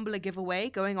our Tumblr giveaway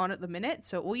going on at the minute.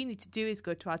 So all you need to do is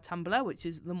go to our Tumblr, which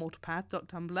is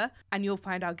themortalpath.tumblr, and you'll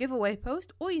find our giveaway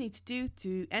post. All you need to do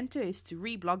to enter is to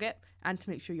reblog it and to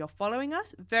make sure you're following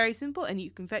us. Very simple, and you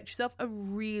can fetch yourself a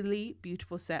really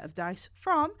beautiful set of dice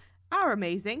from our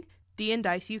amazing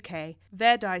D&Dice UK.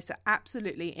 Their dice are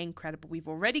absolutely incredible. We've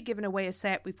already given away a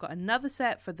set. We've got another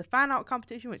set for the fan art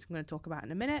competition, which I'm going to talk about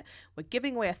in a minute. We're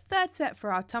giving away a third set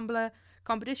for our Tumblr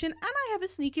competition, and I have a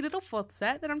sneaky little fourth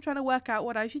set that I'm trying to work out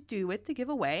what I should do with to give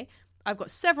away. I've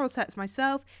got several sets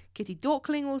myself. Kitty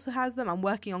Dorkling also has them. I'm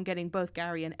working on getting both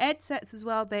Gary and Ed sets as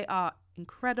well. They are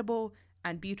incredible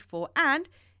and beautiful. And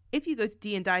if you go to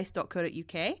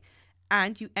dndice.co.uk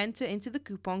and you enter into the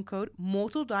coupon code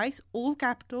MortalDice, all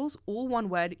capitals, all one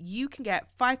word, you can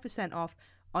get 5% off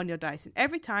on your dice. And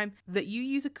every time that you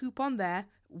use a coupon there,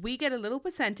 we get a little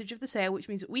percentage of the sale, which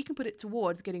means that we can put it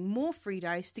towards getting more free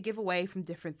dice to give away from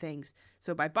different things.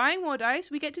 So by buying more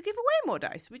dice, we get to give away more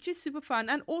dice, which is super fun.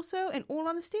 And also, in all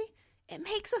honesty, it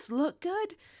makes us look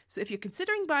good. So if you're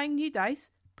considering buying new dice,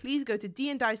 please go to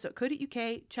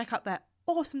dndice.co.uk, check out their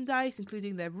awesome dice,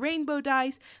 including their rainbow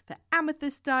dice, their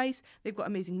amethyst dice. They've got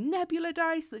amazing nebula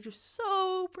dice. They're just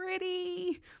so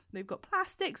pretty. They've got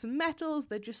plastics and metals.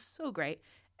 They're just so great.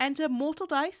 Enter Mortal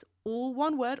Dice, all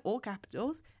one word, all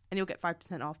capitals, and you'll get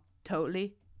 5% off.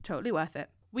 Totally, totally worth it.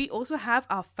 We also have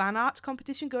our fan art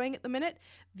competition going at the minute.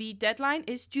 The deadline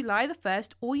is July the 1st.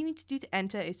 All you need to do to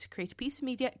enter is to create a piece of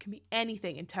media. It can be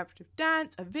anything: interpretive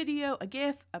dance, a video, a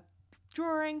GIF, a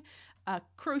drawing, a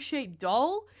crochet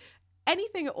doll,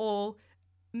 anything at all.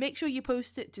 Make sure you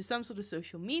post it to some sort of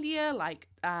social media like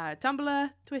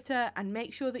Tumblr, Twitter, and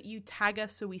make sure that you tag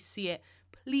us so we see it.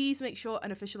 Please make sure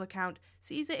an official account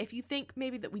sees it. If you think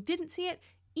maybe that we didn't see it,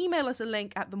 email us a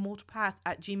link at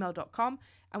themortalpath@gmail.com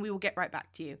and we will get right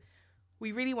back to you.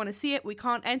 We really want to see it. We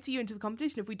can't enter you into the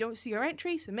competition if we don't see your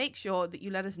entry, so make sure that you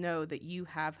let us know that you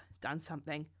have done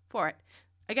something for it.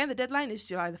 Again, the deadline is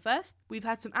July the 1st. We've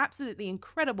had some absolutely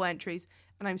incredible entries,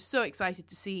 and I'm so excited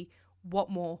to see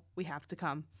what more we have to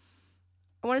come.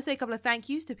 I want to say a couple of thank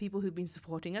yous to people who've been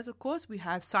supporting us, of course. We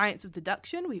have Science of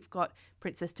Deduction, we've got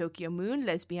Princess Tokyo Moon,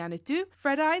 Lesbiana2,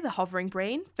 Fred-Eye, The Hovering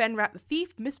Brain, Fenrat the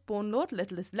Thief, Mistborn Lord,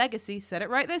 Littlest Legacy, said it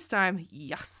right this time,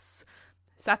 yes!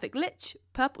 Sapphic Lich,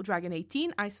 Purple Dragon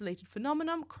 18, Isolated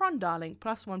Phenomenon, Cron Darling,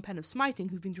 +1 Pen of Smiting,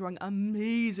 who've been drawing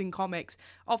amazing comics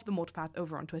of the Mortal Path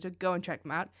over on Twitter. Go and check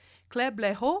them out. Claire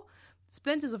Bleho,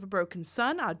 Splinters of a Broken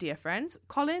Sun, our dear friends,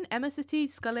 Colin, Emma City,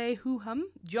 Scully, Hoo-Hum,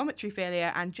 Geometry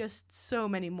Failure, and just so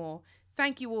many more.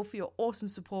 Thank you all for your awesome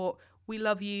support. We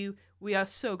love you. We are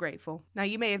so grateful. Now,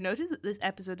 you may have noticed that this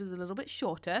episode is a little bit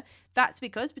shorter. That's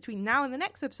because between now and the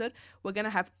next episode, we're going to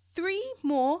have 3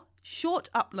 more short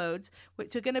uploads,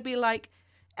 which are going to be like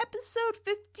episode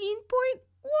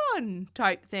 15.1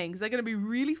 type things. They're going to be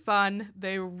really fun.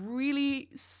 They're really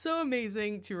so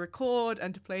amazing to record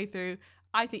and to play through.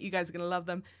 I think you guys are going to love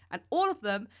them. And all of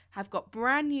them have got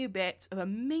brand new bits of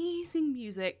amazing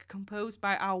music composed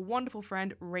by our wonderful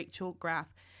friend Rachel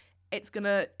Graff. It's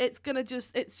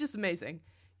just amazing.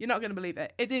 You're not going to believe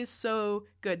it. It is so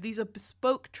good. These are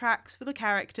bespoke tracks for the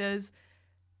characters.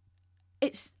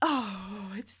 it's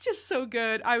just so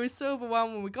good. I was so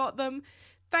overwhelmed when we got them.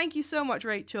 Thank you so much,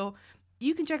 Rachel.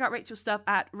 You can check out Rachel's stuff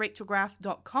at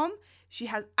rachelgraff.com. She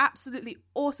has absolutely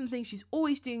awesome things. She's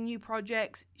always doing new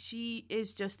projects. She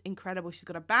is just incredible. She's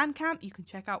got a Bandcamp. You can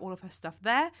check out all of her stuff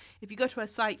there. If you go to her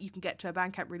site, you can get to her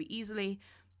Bandcamp really easily.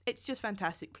 It's just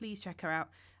fantastic. Please check her out.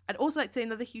 I'd also like to say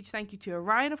another huge thank you to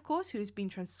Orion, of course, who has been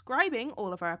transcribing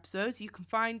all of our episodes. You can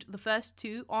find the first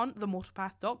 2 on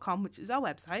themortalpath.com, which is our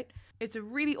website. It's a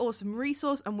really awesome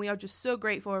resource, and we are just so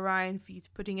grateful, Orion, for you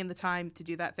putting in the time to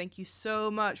do that. Thank you so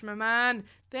much, my man.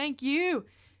 Thank you.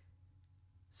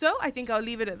 So I think I'll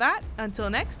leave it at that. Until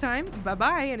next time,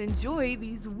 bye-bye, and enjoy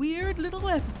these weird little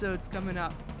episodes coming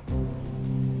up.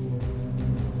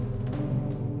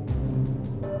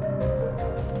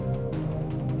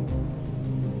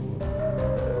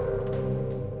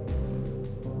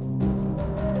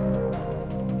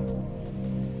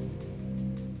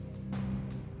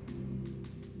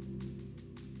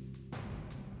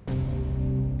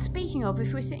 Speaking of,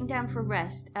 if we're sitting down for a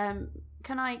rest,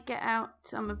 can I get out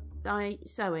some of my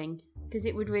sewing? Because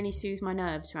it would really soothe my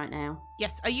nerves right now.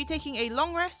 Yes, are you taking a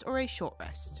long rest or a short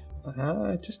rest?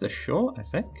 Just a short, I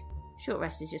think. Short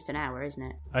rest is just an hour, isn't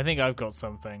it? I think I've got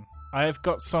something. I have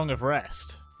got Song of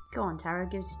Rest. Go on, Taro,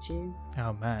 give us a tune.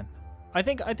 Oh man. I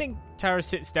think Taro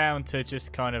sits down to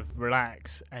just kind of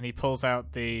relax, and he pulls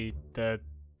out the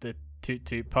toot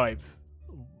toot pipe,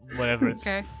 whatever its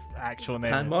actual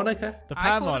name. Panmonica? The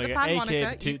panmonica, aka the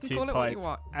you toot can toot call it what pipe. you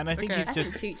want. And I think Okay. he's I think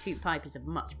just toot toot pipe is a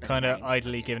much better kind of name.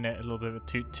 idly giving it a little bit of a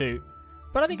toot toot.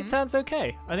 But I think it sounds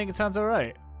okay. I think it sounds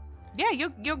alright. Yeah,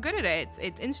 you're good at it.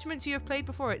 It's instruments you have played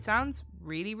before. It sounds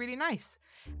really, really nice.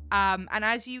 And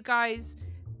as you guys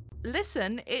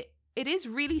listen, it is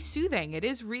really soothing. It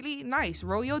is really nice.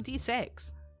 Roll your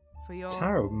d6 for your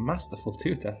Taro, masterful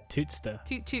tutor. Tootster.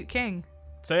 Toot Toot King.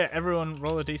 So yeah, everyone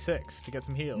roll a d6 to get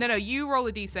some heals. No, you roll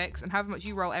a d6, and however much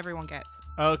you roll, everyone gets.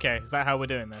 Oh, okay, is that how we're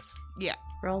doing this? Yeah.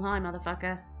 Roll high,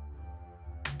 motherfucker.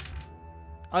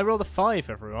 I rolled a 5,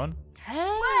 everyone.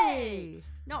 Hey!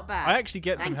 Not bad. I actually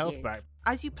get some Thank health you. back.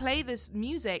 As you play this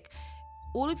music,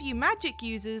 all of you magic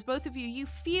users, both of you, you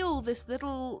feel this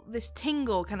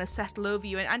tingle kind of settle over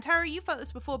you. And Tara, you felt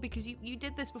this before because you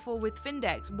did this before with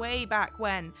Findex way back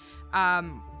when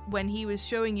he was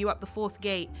showing you up the 4th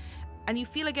gate. And you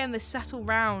feel again this settle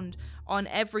round on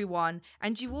everyone,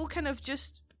 and you all kind of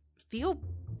just feel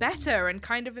better and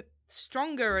kind of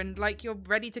stronger and like you're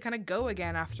ready to kind of go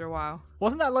again after a while.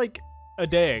 Wasn't that like a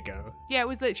day ago? Yeah, it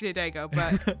was literally a day ago,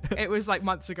 but it was like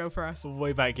months ago for us.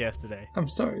 Way back yesterday. I'm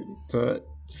sorry, but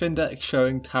Findex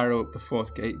showing Taro up the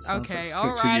 4th gate sounds Okay, like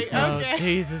all such a right, euphemism. okay. Oh,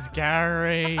 Jesus,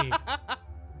 Gary.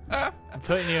 I'm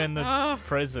putting you in the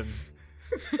prison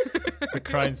for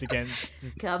crimes against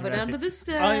Covered humanity. under the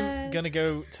stairs. I'm going to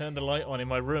go turn the light on in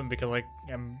my room because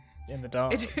I am in the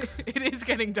dark. It is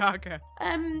getting darker.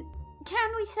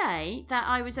 Can we say that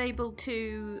I was able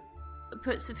to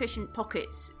put sufficient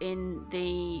pockets in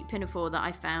the pinafore that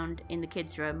I found in the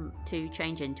kids' room to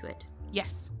change into it?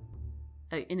 Yes.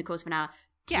 Oh, in the course of an hour.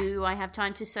 Yeah. Do I have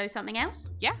time to sew something else?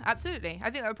 Yeah, absolutely.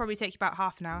 I think that would probably take you about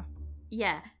half an hour.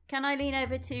 Yeah. Can I lean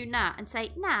over to Nat and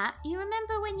say, Nat, you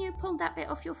remember when you pulled that bit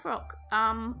off your frock,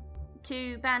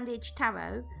 to bandage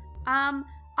Taro?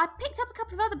 I picked up a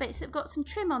couple of other bits that have got some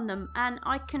trim on them, and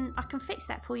I can fix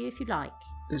that for you if you like.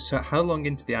 So how long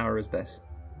into the hour is this?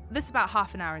 This is about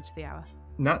half an hour into the hour.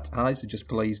 Nat's eyes are just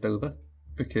glazed over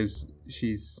because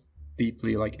she's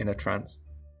deeply in a trance.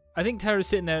 I think Tara's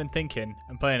sitting there and thinking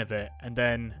and playing a bit, and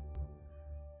then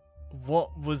what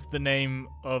was the name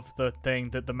of the thing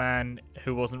that the man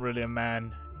who wasn't really a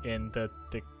man in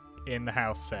the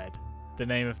house said? The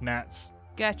name of Nat's.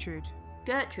 Gertrude.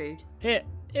 Here,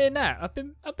 Nat. I've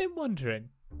been wondering,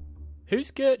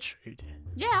 who's Gertrude?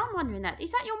 Yeah, I'm wondering that.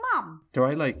 Is that your mum? Do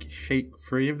I shake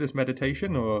free of this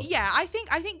meditation or? Yeah, I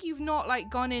think you've not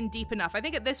gone in deep enough. I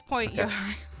think at this point Okay. you're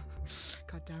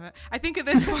God damn it. I think at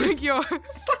this point you're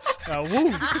Oh,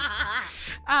 woo.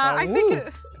 I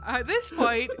think at this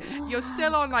point you're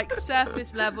still on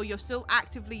surface level. You're still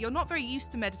you're not very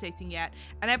used to meditating yet.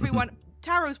 And everyone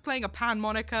Taro's playing a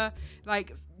panmonica,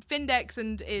 Findex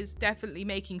and is definitely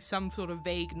making some sort of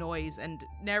vague noise, and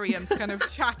Nerium's kind of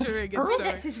chattering and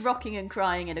Findex is rocking and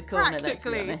crying in a corner, let's be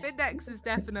practically. honest. Findex is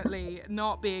definitely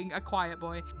not being a quiet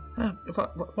boy.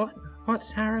 What,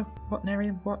 Taro? What,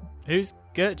 Nerium? What? Who's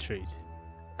Gertrude?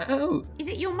 Oh, Is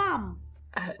it your mum?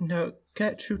 no,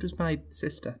 Gertrude was my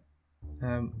sister.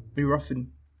 We were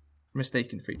often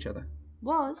mistaken for each other.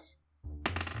 Was?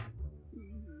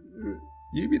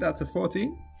 You beat that to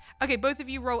 14? Okay, both of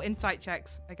you roll insight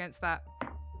checks against that.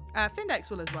 Findex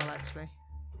will as well, actually.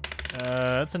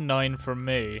 That's a 9 from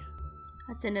me.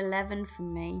 That's an 11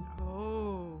 from me.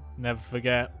 Oh. Never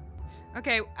forget.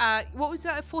 Okay, what was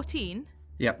that, 14?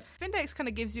 Yep. Findex kind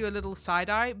of gives you a little side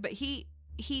eye, but he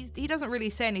doesn't really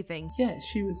say anything. Yeah,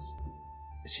 she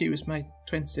was my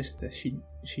twin sister.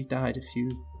 She died a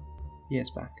few years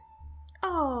back.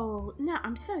 Oh, no,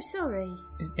 I'm so sorry.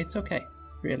 It's okay,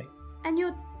 really. And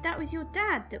that was your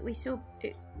dad that we saw.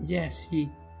 Yes, he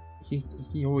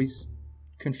always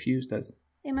confused us.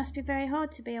 It must be very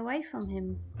hard to be away from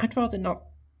him. I'd rather not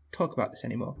talk about this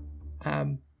anymore.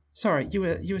 Sorry, you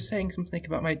were saying something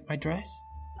about my dress?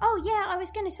 Oh yeah, I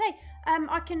was going to say,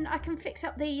 I can fix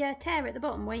up the tear at the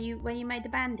bottom where you made the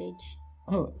bandage.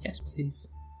 Oh yes, please.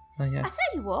 I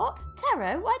tell you what,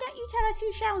 Taro, why don't you tell us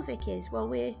who Shalzik is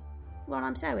while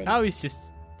I'm sewing? Oh, he's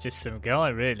just some guy,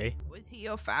 really. Was he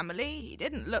your family? He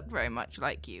didn't look very much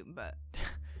like you, but...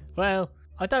 Well,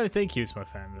 I don't think he was my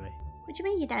family. What do you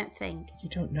mean you don't think? You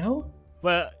don't know?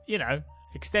 Well,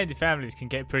 extended families can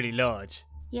get pretty large.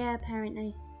 Yeah,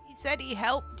 apparently. He said he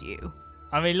helped you.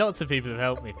 I mean, lots of people have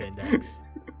helped me, Findex.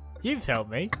 You've helped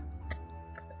me.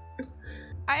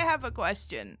 I have a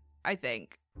question, I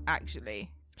think,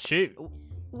 actually. Shoot.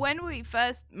 When we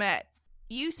first met,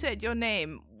 you said your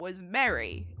name was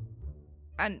Mary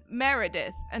and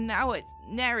Meredith, and now it's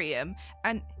Nerium.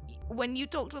 And when you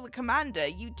talked to the commander,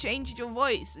 you changed your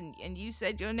voice, and you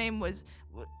said your name was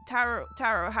Taro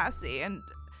Hassi. And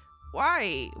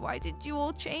why? Why did you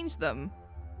all change them?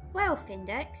 Well,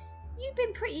 Findex, you've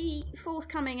been pretty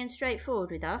forthcoming and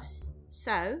straightforward with us,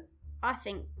 so I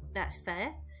think that's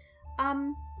fair.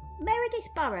 Meredith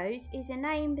Burrows is a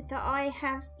name that I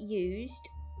have used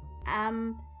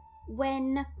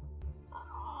when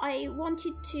I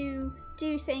wanted to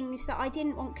do things that I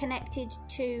didn't want connected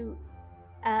to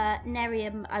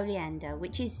Nerium Oleander,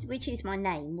 which is my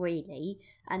name, really.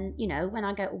 And, when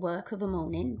I go to work of a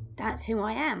morning, that's who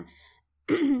I am.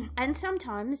 And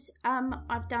sometimes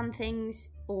I've done things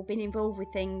or been involved with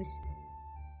things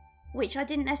which I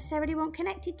didn't necessarily want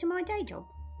connected to my day job.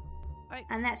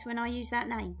 And that's when I use that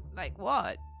name. Like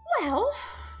what? Well,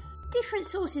 different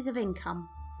sources of income.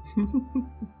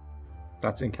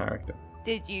 That's in character.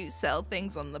 Did you sell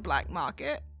things on the black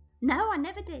market? No, I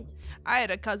never did. I had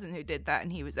a cousin who did that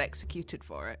and he was executed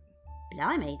for it.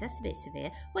 Blimey, that's a bit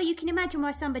severe. Well, you can imagine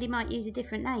why somebody might use a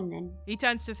different name then. He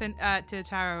turns to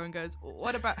Taro and goes,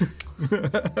 what about... He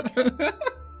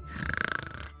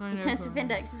turns to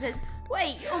Findex and says,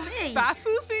 wait, you're me!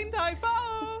 Bafu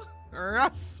Findaipo!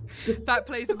 Russ. That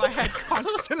plays in my head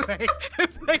constantly.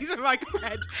 It plays in my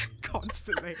head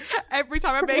constantly. Every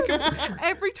time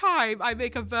I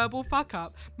make a verbal fuck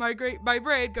up, my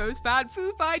brain goes bad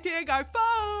food fighting. I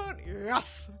phone.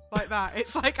 Yes, like that.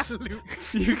 It's like a loop.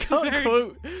 You can't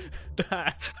quote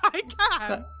that. I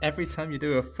can. Every time you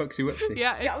do a foxy whoopsie.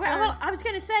 Yeah. It's well, I was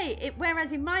going to say it.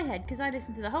 Whereas in my head, because I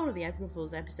listened to the whole of the April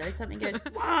Fool's episode, something goes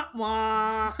wah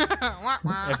wah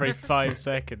every 5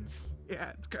 seconds.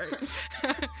 Yeah, it's great.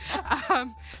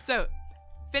 So,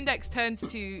 Findex turns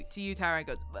to you, Tara, and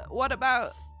goes, what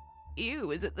about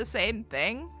you? Is it the same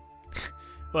thing?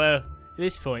 Well, at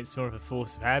this point, it's more of a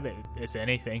force of habit as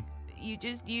anything. You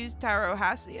just use Taro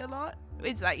Hassi a lot?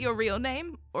 Is that your real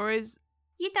name? Or is...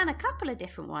 You've done a couple of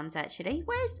different ones, actually.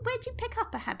 Where'd you pick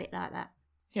up a habit like that?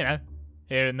 Here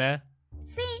and there.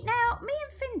 See, now, me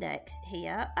and Findex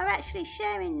here are actually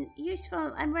sharing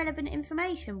useful and relevant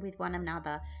information with one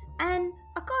another. And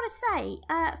I've got to say,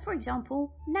 for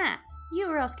example, Nat, you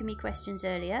were asking me questions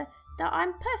earlier that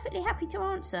I'm perfectly happy to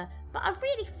answer. But I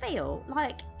really feel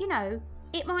like,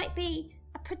 it might be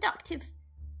a productive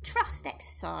trust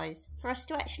exercise for us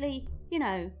to actually,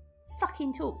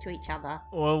 fucking talk to each other.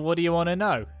 Well, what do you want to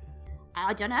know?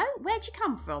 I don't know. Where'd you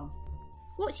come from?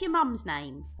 What's your mum's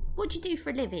name? What do you do for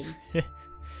a living?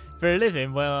 For a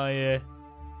living, well, I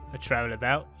travel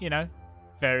about,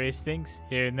 various things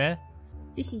here and there.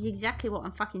 This is exactly what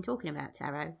I'm fucking talking about,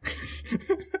 Taro.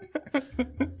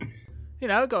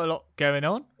 I've got a lot going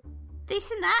on. This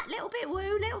and that, little bit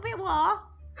woo, little bit wah.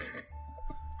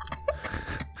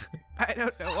 I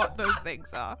don't know what those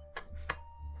things are.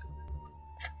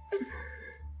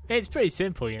 It's pretty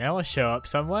simple, I show up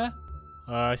somewhere,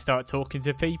 I start talking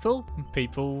to people, and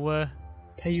people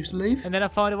pay you to leave, and then I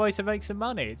find a way to make some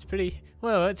money. It's pretty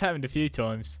well. It's happened a few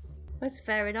times. That's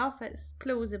fair enough. It's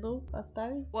plausible, I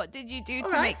suppose. What did you do All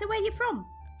to right, make... so where are you from?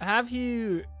 Have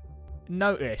you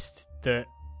noticed that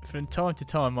from time to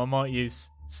time I might use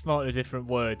slightly different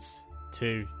words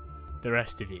to the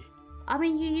rest of you? I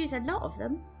mean, you use a lot of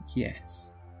them.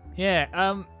 Yes. Yeah,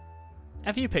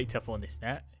 have you picked up on this,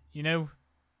 Nat? You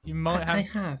might have... I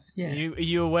have, yeah. Are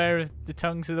you aware of the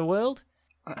tongues of the world?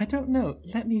 I don't know.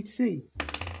 Let me see.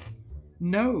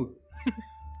 No.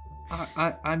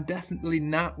 I'm definitely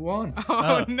Nat 1.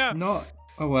 Oh, no. Not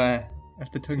aware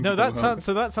of the tongues. No, of the that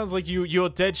world. sounds like you're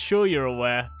dead sure you're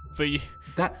aware, but you.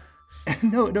 That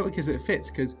no, because it fits.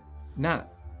 Because Nat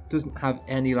doesn't have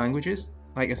any languages.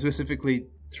 Like, specifically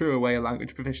threw away a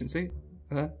language proficiency.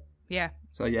 Yeah.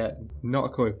 So yeah, not a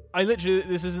clue. I literally,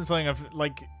 this isn't something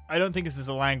I don't think this is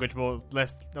a language,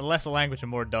 less a language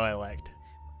and more dialect.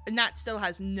 Nat still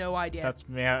has no idea. That's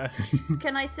me.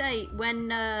 Can I say, when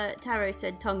Taro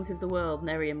said tongues of the world,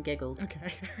 Nerium giggled.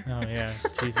 Okay. Oh yeah,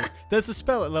 Jesus. There's a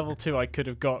spell at level 2 I could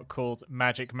have got called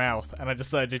Magic Mouth, and I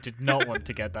decided I did not want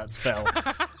to get that spell.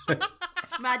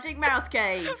 Magic mouth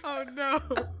cave. Oh, no.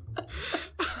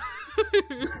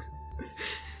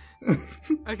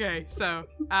 Okay, so,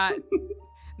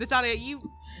 Natalia,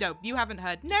 you haven't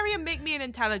heard. Nerium, make me an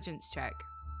intelligence check,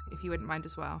 if you wouldn't mind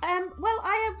as well. Well,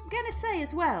 I am going to say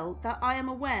as well that I am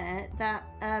aware that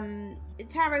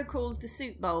Taro calls the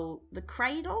soup bowl the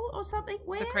cradle or something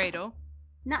weird. The cradle.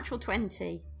 Natural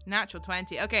 20. Natural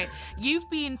 20. Okay, you've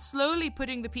been slowly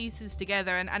putting the pieces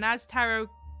together, and as Taro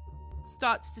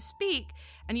starts to speak,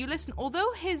 and you listen,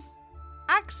 although his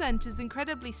accent is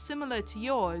incredibly similar to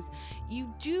yours,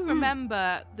 you do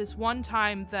remember this one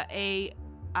time that a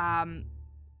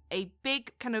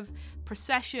big kind of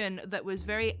procession that was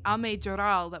very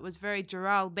Ame-Joral, that was very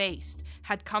Joral based,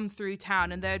 had come through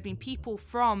town, and there had been people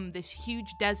from this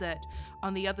huge desert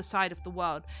on the other side of the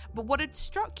world. But what had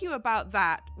struck you about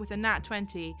that with a Nat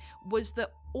 20 was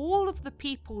that all of the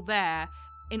people there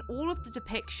in all of the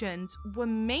depictions were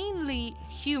mainly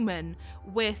human,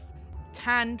 with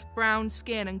tanned brown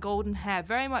skin and golden hair,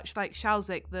 very much like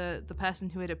Shalzik, the person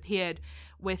who had appeared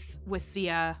with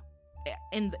the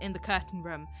in the curtain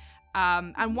room.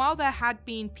 And while there had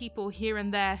been people here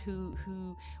and there who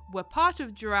were part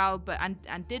of Joral but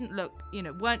and didn't look,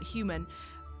 weren't human,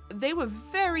 they were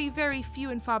very, very few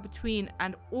and far between,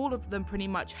 and all of them pretty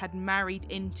much had married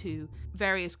into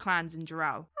various clans in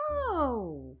Joral.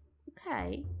 Oh,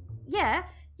 okay. Yeah,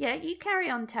 you carry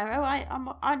on, Taro.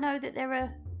 I know that there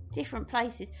are different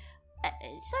places.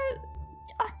 So,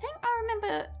 I think I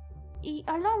remember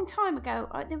a long time ago,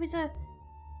 there was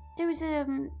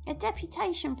a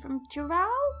deputation from Joral?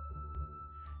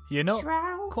 You're not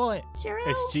Drow? quite Joral?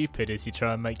 as stupid as you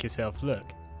try and make yourself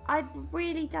look. I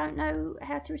really don't know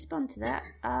how to respond to that.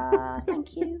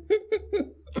 Thank you.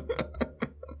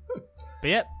 But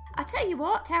yep, I tell you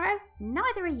what, Taro,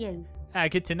 neither are you.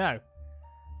 good to know.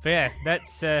 But yeah,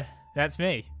 that's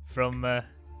me from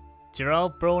Joral,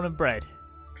 born and bred.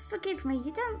 Forgive me,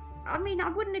 you don't... I mean, I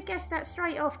wouldn't have guessed that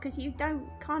straight off, because you don't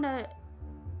kind of...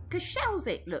 Because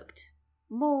Shalzik looked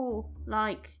more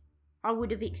like I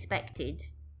would have expected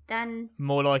than...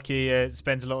 More like he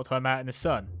spends a lot of time out in the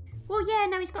sun. Well, yeah,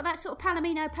 no, he's got that sort of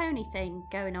Palomino pony thing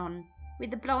going on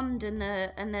with the blonde and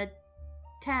the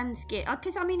tan skin.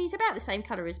 Because, I mean, he's about the same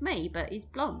colour as me, but he's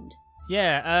blonde.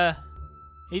 Yeah,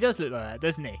 he does look like that,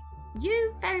 doesn't he?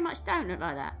 You very much don't look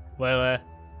like that. Well,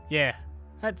 yeah,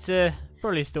 that's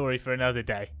probably a story for another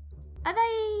day. Are they...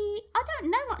 I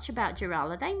don't know much about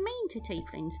Joral. Are they mean to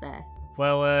tieflings there?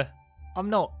 Well, I'm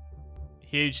not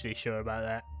hugely sure about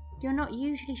that. You're not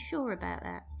usually sure about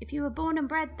that. If you were born and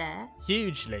bred there...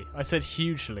 Hugely. I said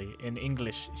hugely in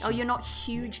English. Oh, you're not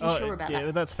hugely sure about that?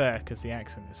 Well, that's fair, because the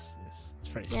accent is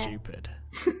very stupid.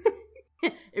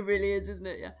 It really is, isn't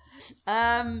it? Yeah.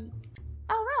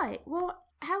 Oh, right. Well,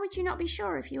 how would you not be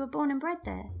sure if you were born and bred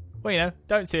there? Well,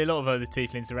 don't see a lot of other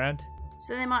tieflings around.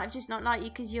 So they might have just not liked you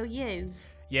because you're you?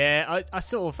 Yeah, I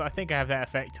think I have that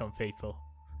effect on people.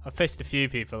 I've pissed a few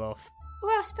people off.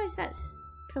 Well, I suppose that's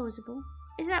plausible.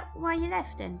 Is that why you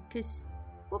left then? Because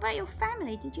what about your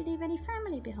family? Did you leave any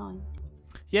family behind?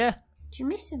 Yeah. Do you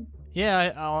miss them?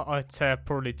 Yeah, I'd say I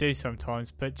probably do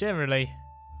sometimes, but generally,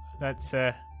 that's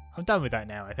I'm done with that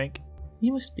now, I think.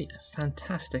 You must be a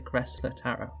fantastic wrestler,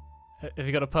 Taro. Have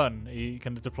you got a pun? Are you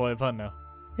going to deploy a pun now?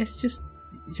 It's just,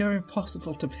 you're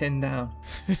impossible to pin down.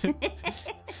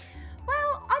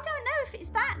 Well, I don't know if it's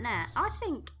that, Nat. I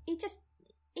think he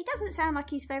doesn't sound like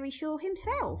he's very sure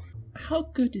himself. How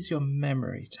good is your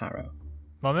memory, Taro?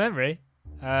 My memory?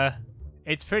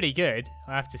 It's pretty good,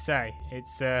 I have to say.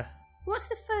 It's, What's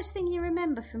the first thing you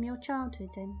remember from your childhood,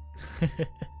 then?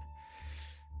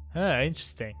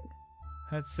 Interesting.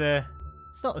 That's,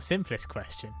 it's not the simplest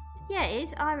question. Yeah, it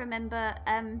is. I remember,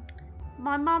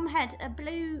 my mum had a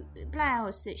blue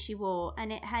blouse that she wore,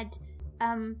 and it had,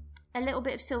 a little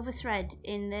bit of silver thread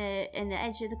in the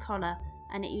edge of the collar,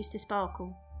 and it used to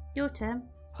sparkle. Your turn.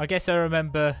 I guess I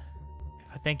remember, if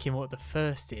I'm thinking what the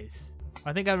first is,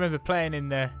 I think I remember playing in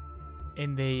the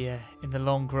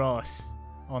long grass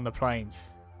on the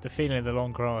plains. The feeling of the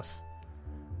long grass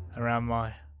around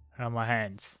my around my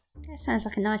hands. That sounds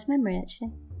like a nice memory,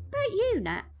 actually. About you,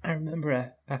 Nat? I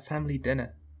remember a family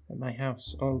dinner at my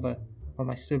house. All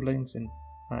my siblings and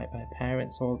my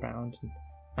parents all round. And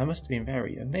I must have been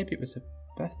very young. Maybe it was a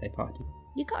birthday party.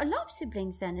 You got a lot of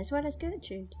siblings then, as well as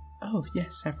Gertrude? Oh,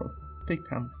 yes, several. Big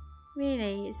family.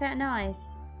 Really? Is that nice?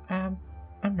 I'm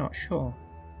not sure.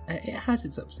 It has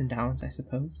its ups and downs, I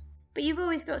suppose. But you've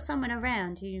always got someone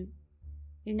around who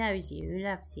knows you, who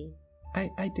loves you.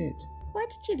 I did. Why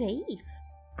did you leave?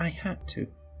 I had to.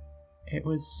 It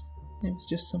was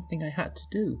just something I had to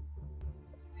do.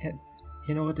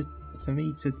 In order for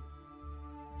me to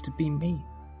be me.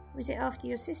 Was it after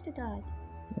your sister died?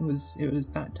 It was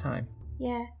that time.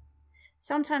 Yeah.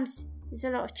 Sometimes there's a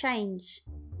lot of change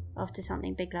after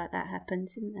something big like that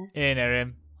happens, isn't there? Yeah,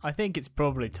 Nerium, I think it's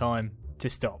probably time to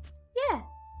stop. Yeah,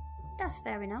 that's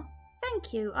fair enough.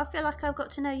 Thank you. I feel like I've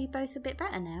got to know you both a bit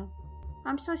better now.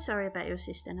 I'm so sorry about your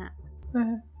sister, Nat.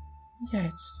 Yeah,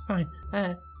 it's fine.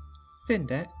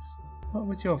 Findex, what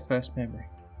was your first memory?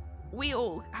 We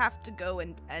all have to go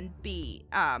and be,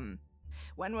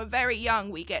 when we're very young,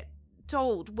 we get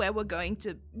told what we're going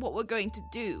to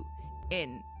do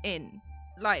in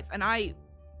life. And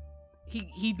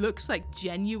he looks like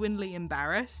genuinely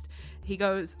embarrassed. He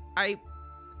goes, I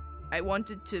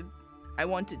wanted to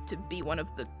be one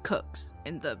of the cooks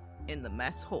in the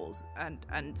mess halls,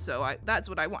 and so that's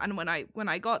what I want. And when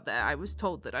I got there, I was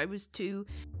told that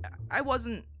I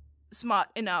wasn't smart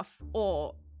enough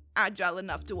or agile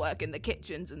enough to work in the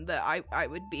kitchens, and that I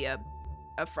would be a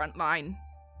frontline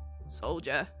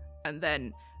soldier. And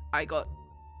then I got,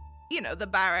 the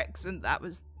barracks, and that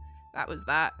was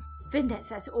that. Findex,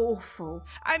 that's awful.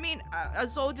 I mean, a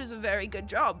soldier's a very good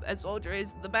job. A soldier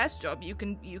is the best job you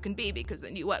can be, because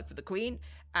then you work for the Queen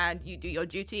and you do your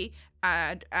duty,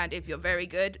 and if you're very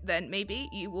good, then maybe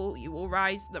you will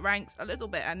rise the ranks a little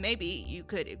bit, and maybe you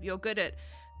could, if you're good at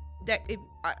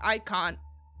I can't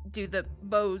do the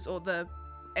bows or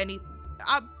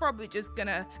I'm probably just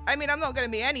gonna, I'm not gonna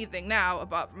be anything now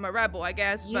apart from a rebel, I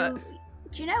guess. But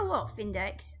do you know what,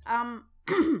 Findex?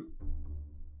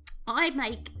 I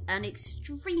make an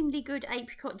extremely good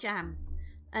apricot jam,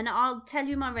 and I'll tell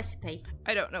you my recipe.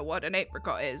 I don't know what an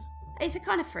apricot is. It's a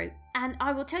kind of fruit, and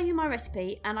I will tell you my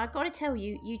recipe, and I've got to tell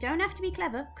you, you don't have to be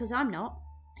clever, because I'm not,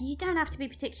 and you don't have to be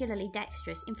particularly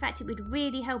dexterous. In fact, it would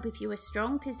really help if you were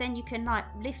strong, because then you can,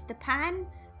 lift the pan,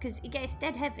 because it gets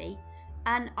dead heavy,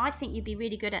 and I think you'd be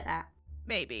really good at that.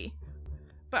 Maybe.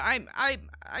 But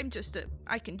I'm just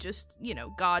I can just,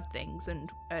 guard things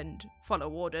and follow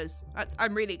orders.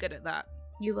 I'm really good at that.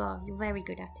 You are. You're very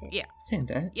good at it. Yeah.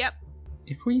 Findex? Yep.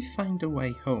 If we find a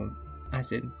way home,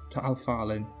 as in to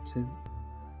Alfarlin, to...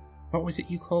 What was it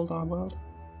you called our world?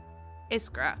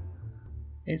 Iskra.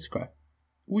 Iskra.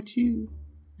 Would you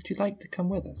like to come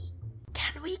with us?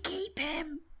 Can we keep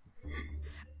him?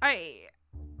 I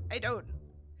don't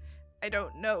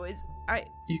know.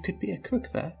 You could be a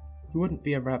cook there. You wouldn't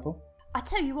be a rebel. I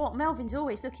tell you what, Melvin's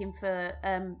always looking for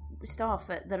staff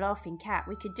at the Laughing Cat.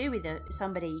 We could do with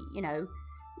somebody,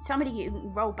 somebody who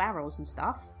can roll barrels and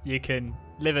stuff. You can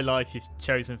live a life you've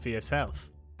chosen for yourself.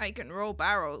 I can roll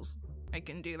barrels. I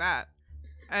can do that.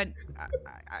 And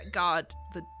I guard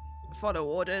the follow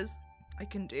orders. I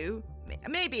can do.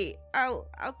 Maybe I'll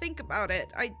think about it.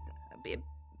 I'd be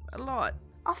a lot.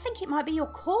 I think it might be your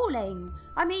calling.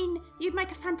 I mean, you'd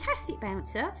make a fantastic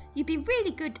bouncer, you'd be really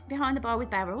good behind the bar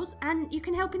with barrels, and you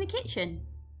can help in the kitchen.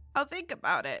 I'll think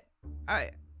about it.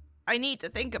 I need to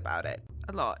think about it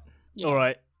a lot. Yeah. All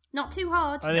right. Not too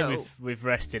hard. I think we've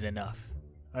rested enough.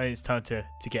 I think it's time to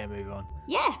get a move on.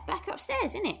 Yeah, back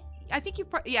upstairs, isn't it? I think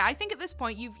I think at this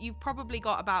point you've probably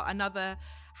got about another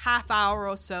half hour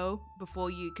or so before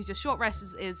because your short rest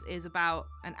is about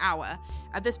an hour.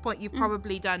 At this point you've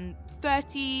probably done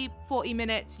 30-40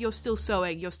 minutes. You're still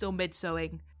sewing. You're still mid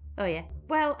sewing. Oh yeah.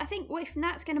 Well, I think if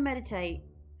Nat's going to meditate,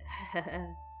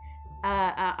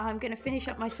 I'm going to finish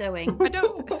up my sewing. I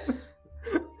don't.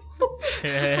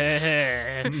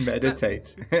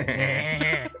 Meditate.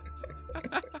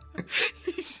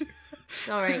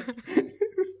 Sorry.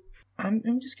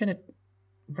 I'm just going to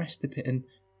rest a bit and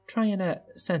try and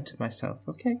center myself,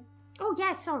 okay? Oh,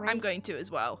 yeah, sorry. I'm going to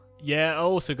as well. Yeah, I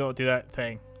also got to do that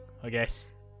thing, I guess.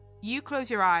 You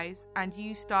close your eyes and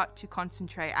you start to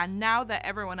concentrate, and now that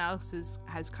everyone else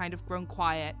has kind of grown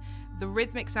quiet, the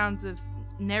rhythmic sounds of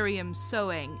Nerium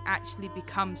sewing actually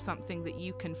become something that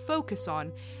you can focus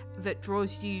on, that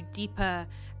draws you deeper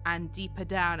and deeper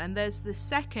down. And there's this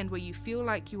second where you feel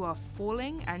like you are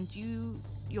falling, and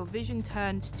your vision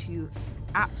turns to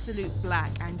absolute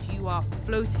black, and you are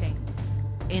floating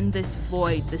in this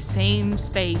void, the same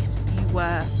space you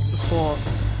were before.